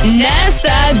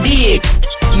 Nestabdyk!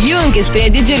 Junkis prie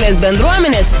didžiulės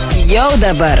bendruomenės jau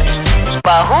dabar.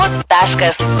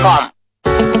 Bahut.com.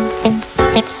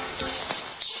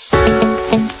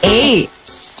 Ei!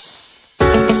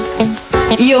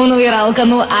 Jaunų ir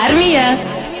alkanų armija.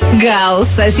 Gal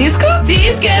sasiskų?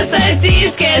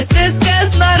 Sasiskės,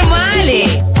 viskas normaliai.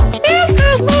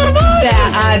 Viskas normaliai. Be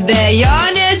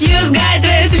abejonės jūs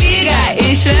gatvės lyga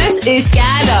išves iš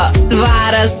kelio.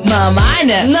 Svaras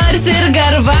mamanė, nors ir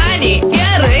garbaniai,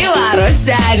 gerai varo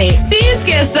seniai.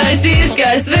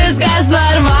 Sasiskės, viskas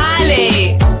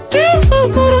normaliai.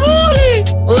 Viskas normaliai.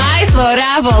 Laisvo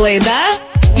repo laida.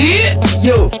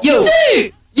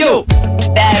 Jau.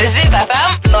 Per Zip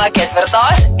FM nuo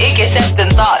 4 iki 7.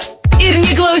 Ir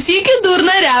neklausykit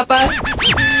durną repą.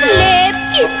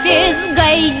 Slėpkitės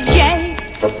gaidžiai.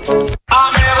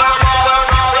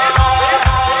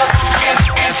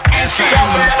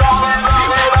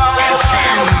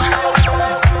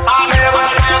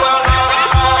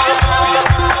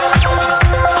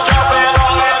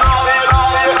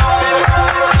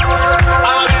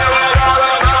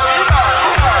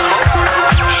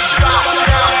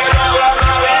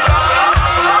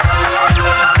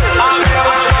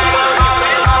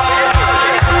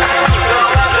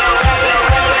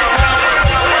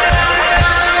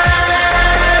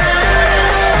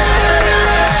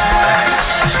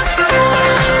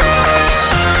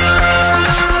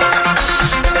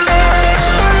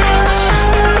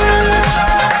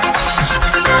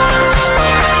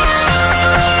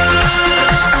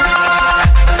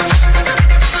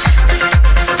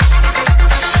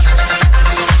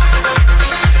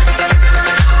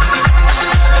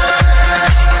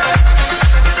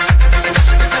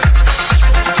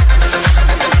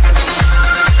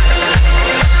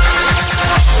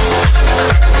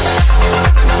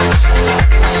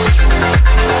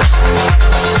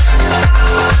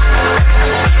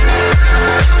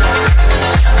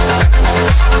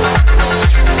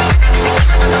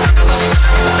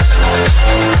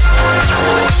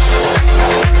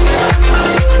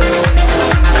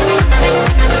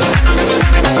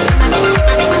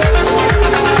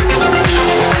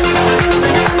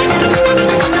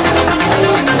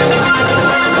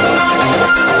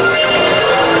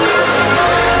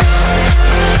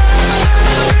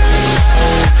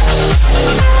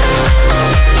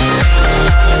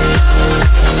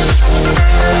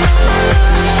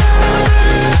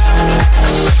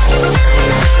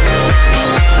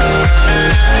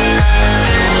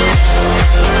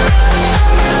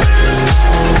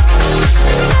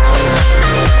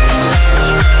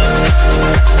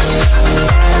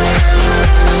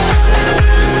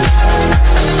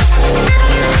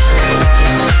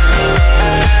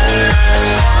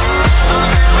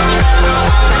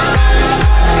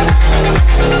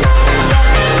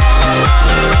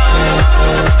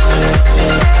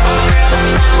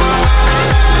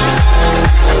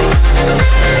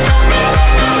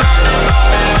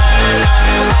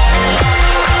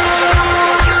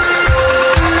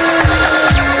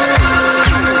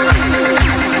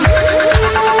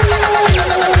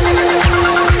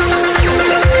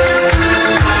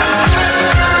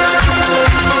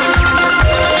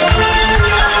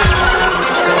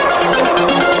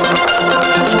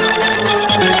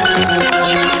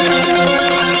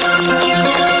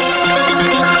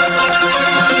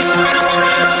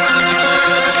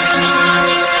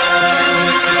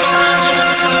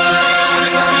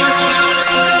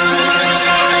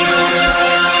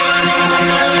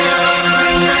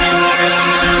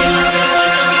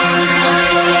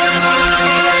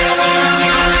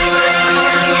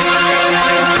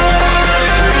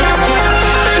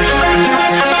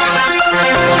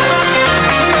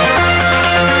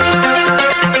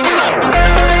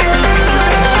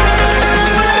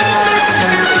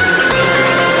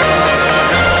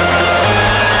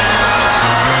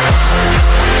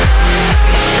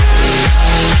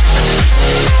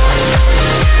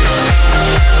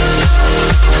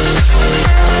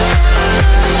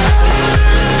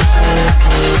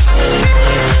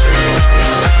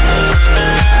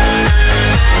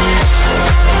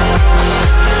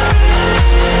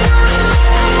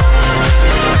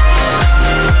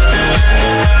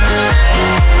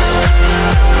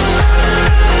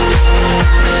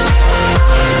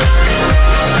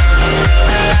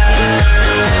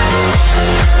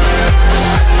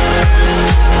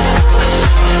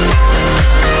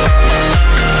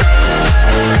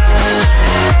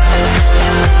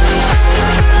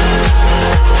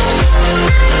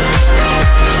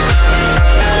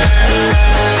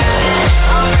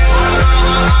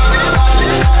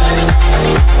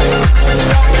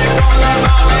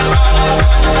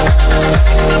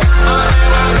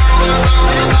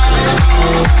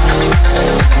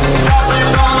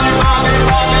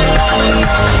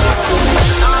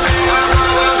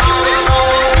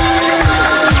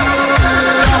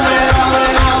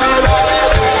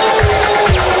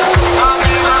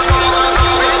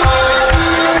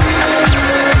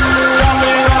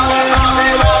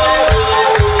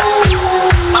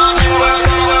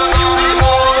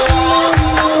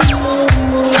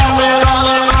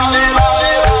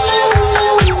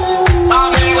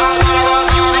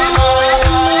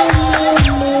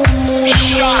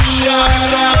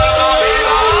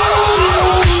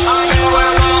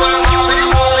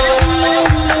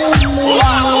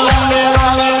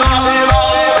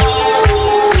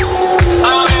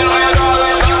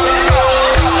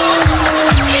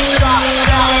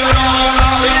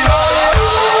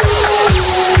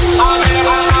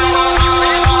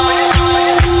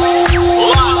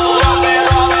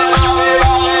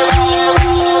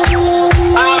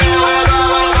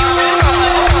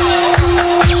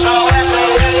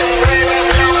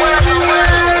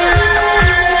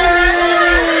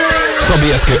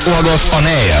 Sobieski Uogos on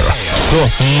Air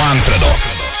su Manfredu.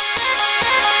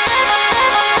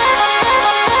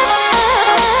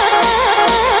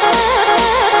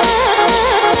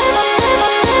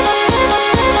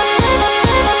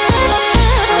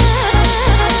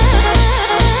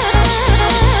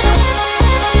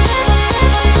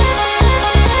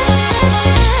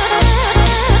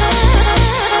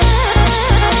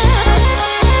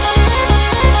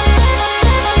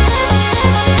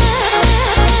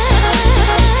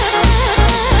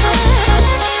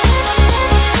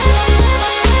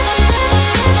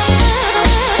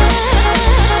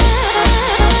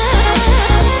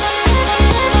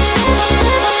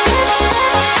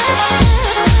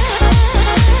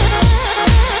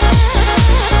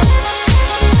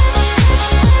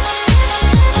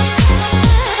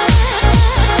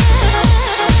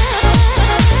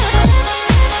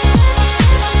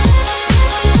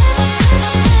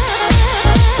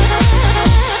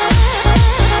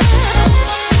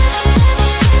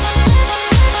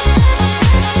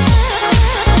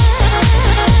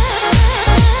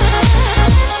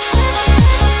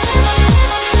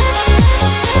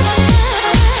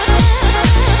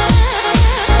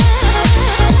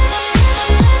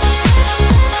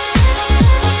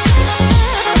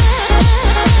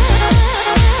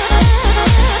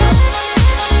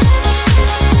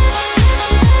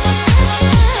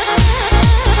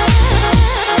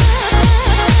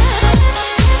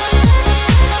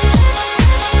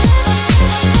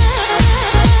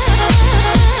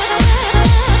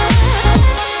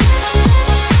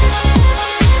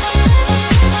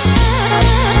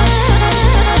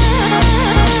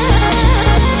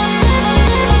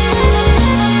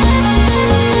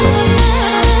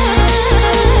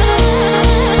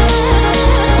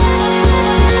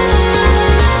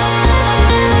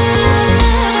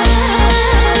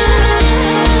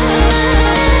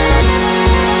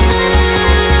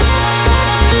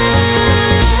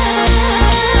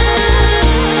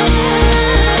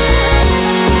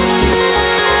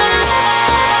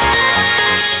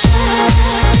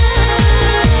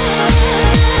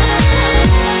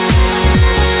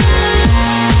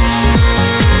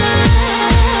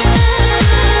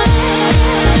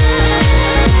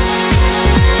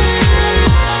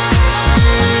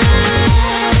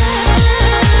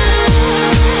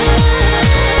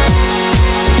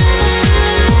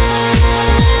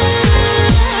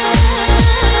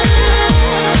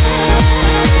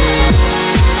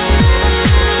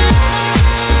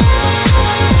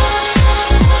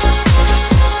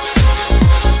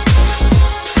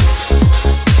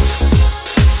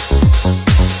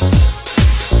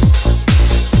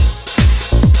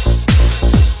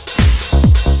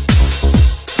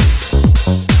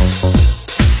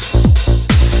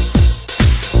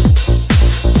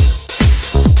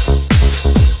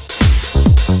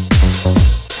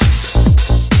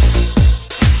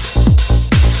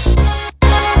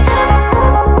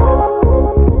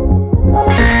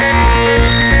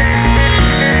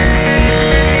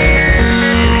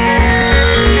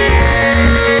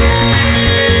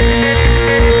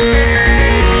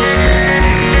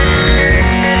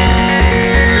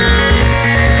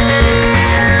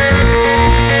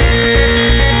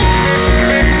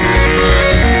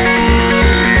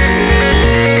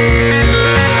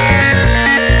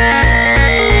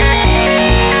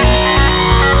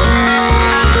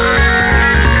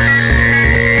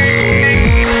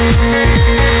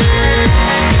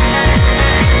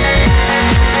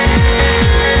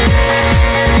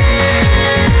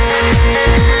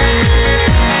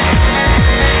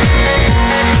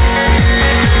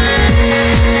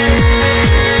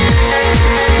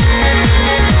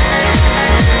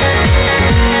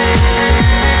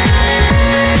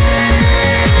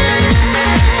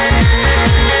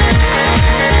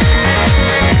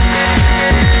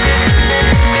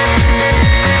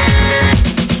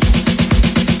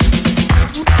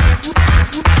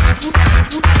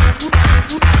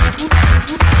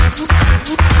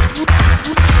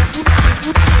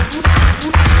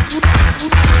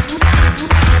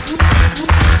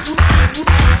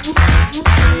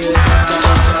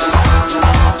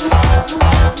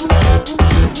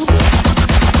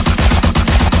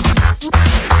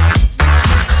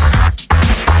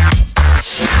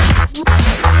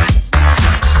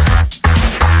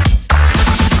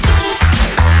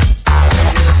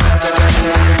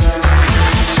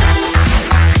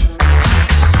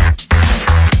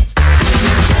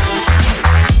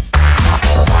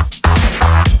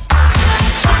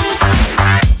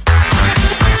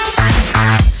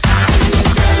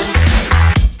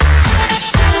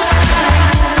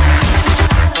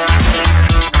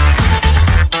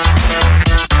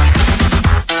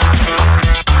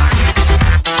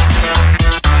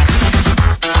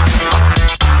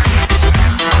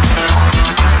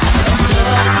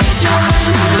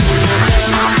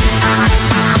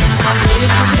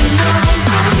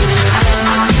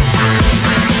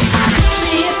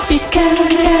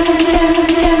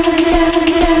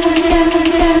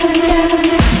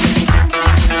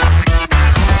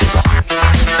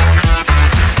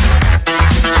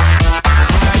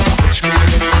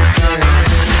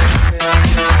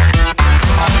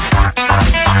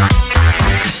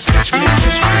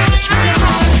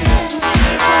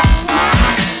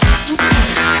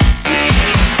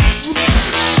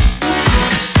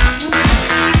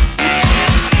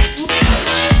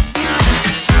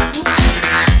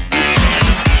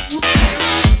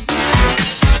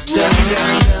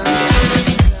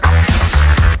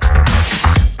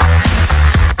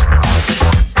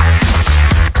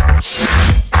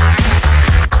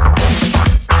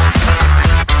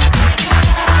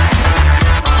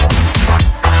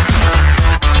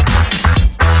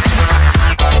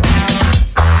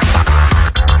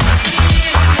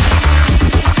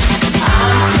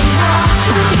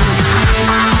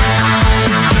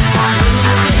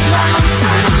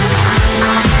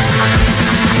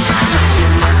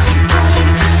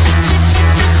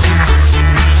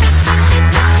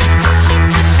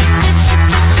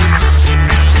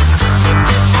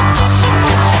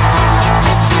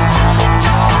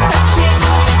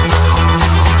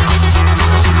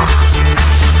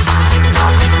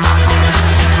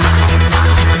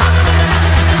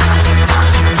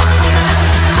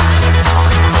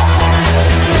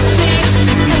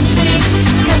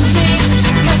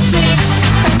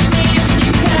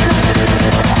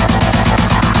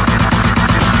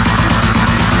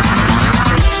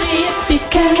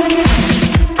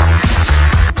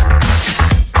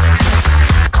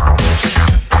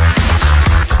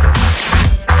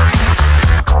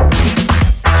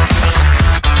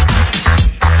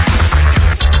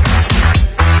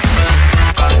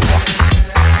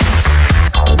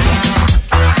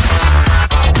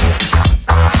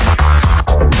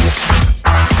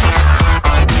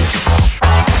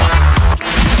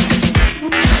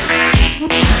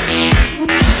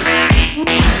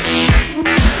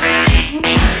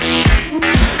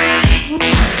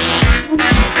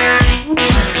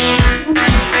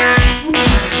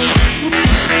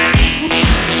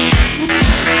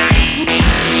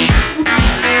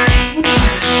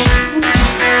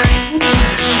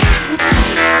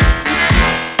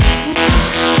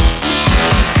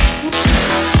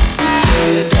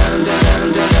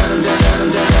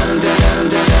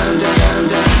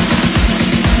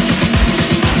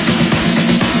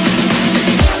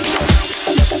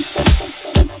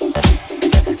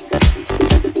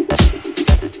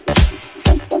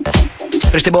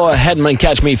 Prieš tai buvo Headman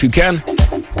Catch Me If You Can.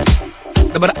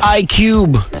 Dabar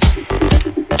iCube.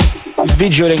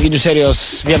 Video renginių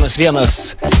serijos 1-1.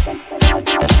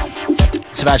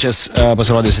 Svečias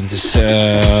pasirodysintis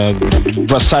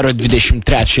vasario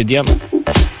 23 dieną.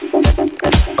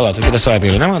 O, tu kitą savaitę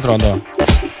jau, ne, man atrodo.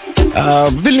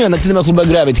 Vilniuje naktinėme klube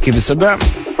Gravity, kaip visada.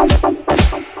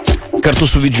 Kartu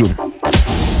su Vidžiu.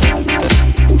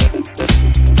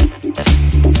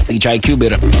 Taigi čia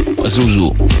iCube ir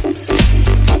Zuzu.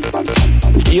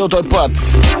 Jau toj pat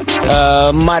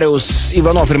Mariaus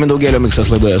Ivanov ir Mindaugėlio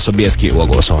miksas laidoje Sobieski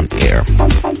Uogos on Air.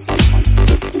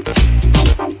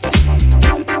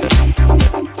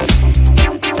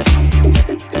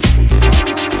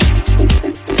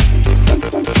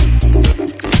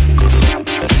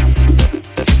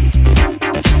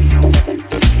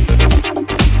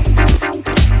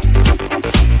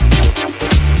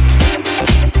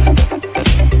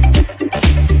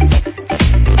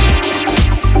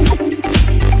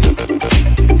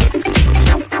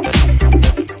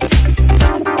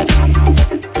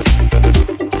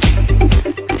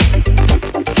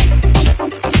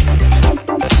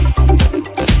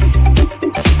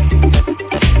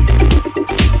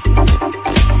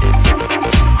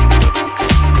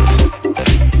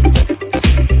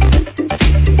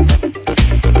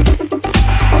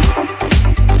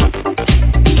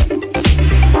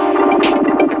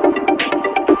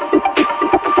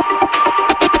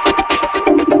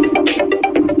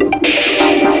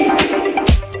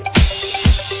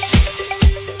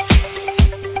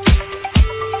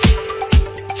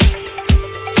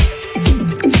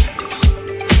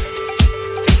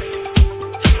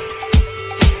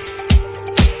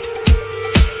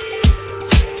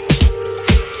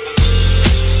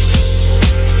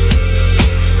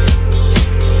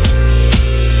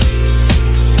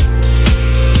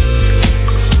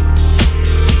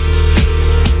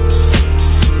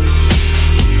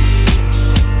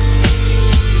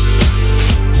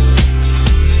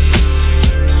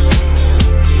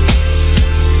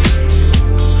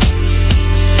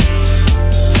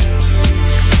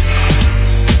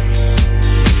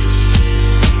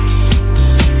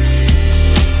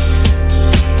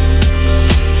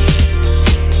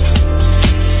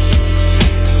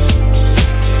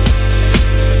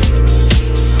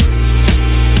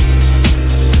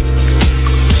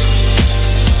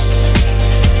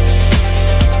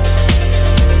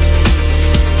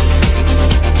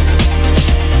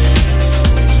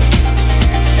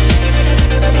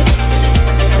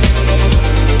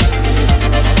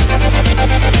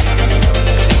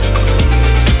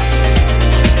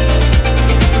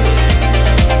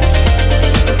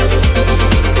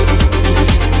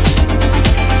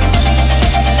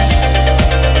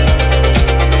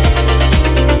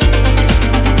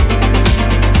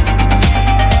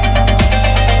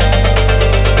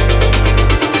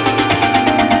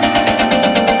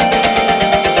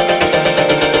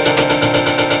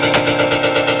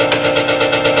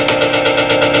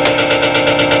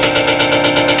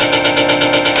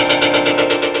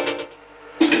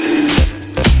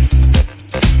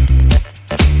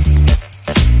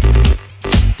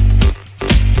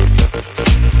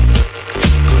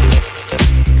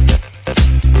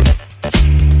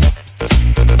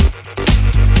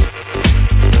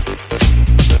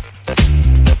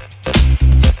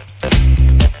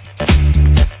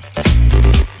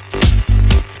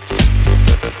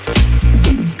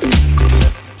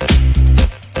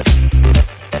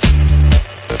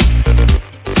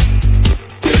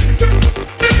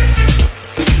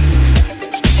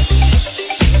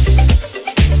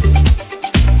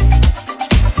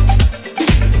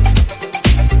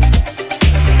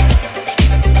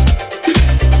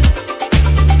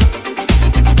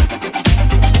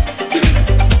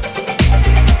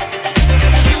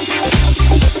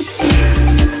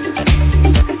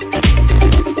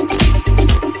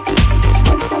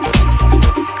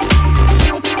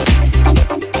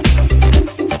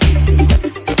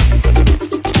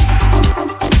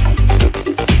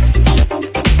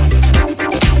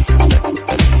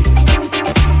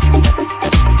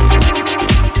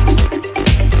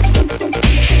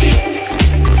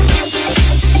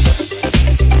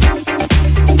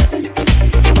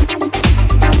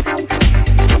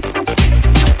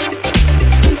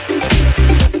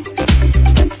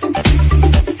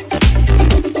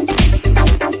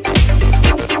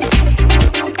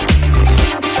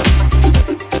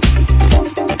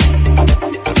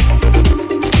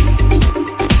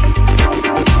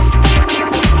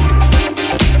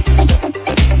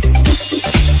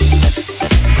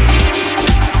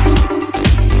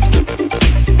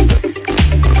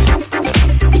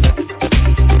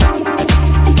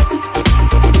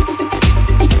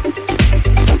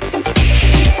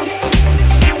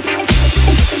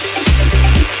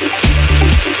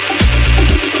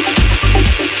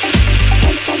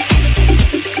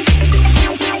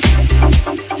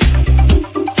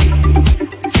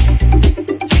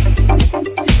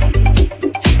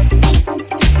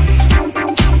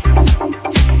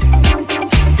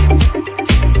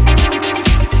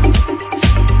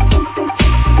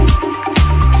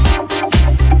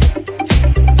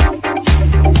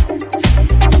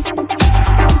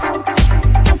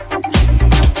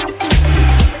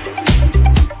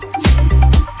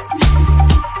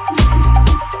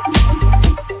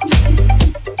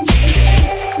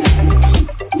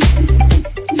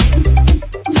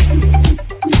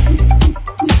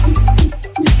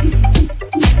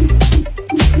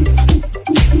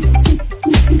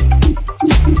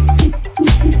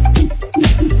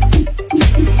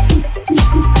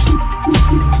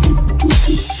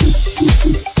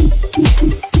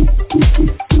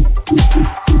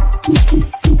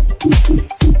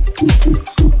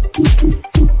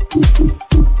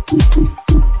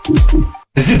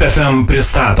 Zip FM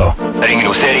pristato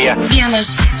renginių seriją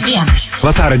 1-1.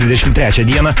 Vasario 23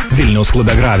 dieną Vilniaus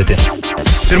klube Gravity.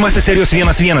 Pirmasis serijos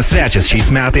 1-1 svečias šiais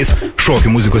metais –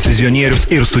 šokių muzikos vizionierius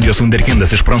ir studijos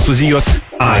wunderkindas iš Prancūzijos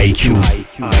IQ.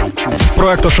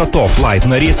 Projekto Chateau Flight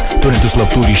narys, turintis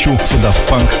slaptų ryšių su Daft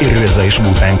Punk ir Riza iš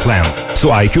Wu-Tang Clan.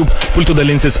 Su IQ pultu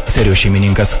dalinsis serijos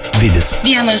šeimininkas Vidis.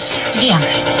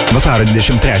 1-1. Vasario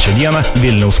 23 dieną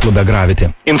Vilniaus klube Gravity.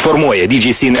 Informuoja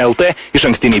DJ Scene LT, iš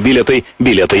ankstiniai bilietai,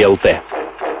 bilietai LT.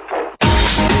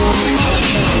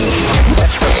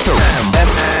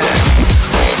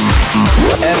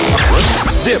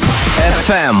 Zip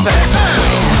FM.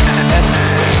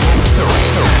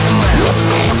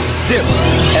 Zip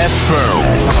FM.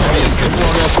 Sobieski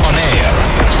Uogos on air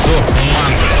su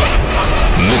Manfredas.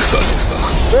 Miksas.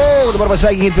 Dabar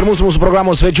pasveikinkit pirmus mūsų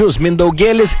programos svečius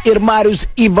Mindaugėlis ir Marius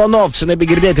Ivanov. Seniai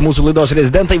girdėti mūsų laidos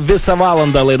rezidentai visą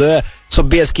valandą laidoje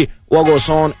Sobieski Uogos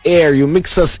on air. Jų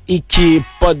miksas iki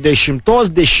pat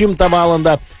 10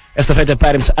 valandą. Estafetę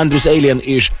perims Andrius Alien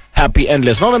iš Happy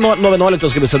Endless. Nuo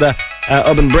 11, kaip visada,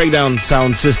 Urban Breakdown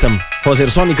Sound System. Jose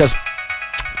ir Sonikas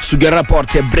su gera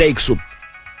porcija breaksų.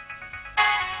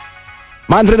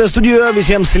 Manfredas studijoje,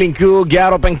 visiems linkiu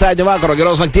gero penktadienio vakaro,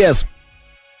 geros nakties.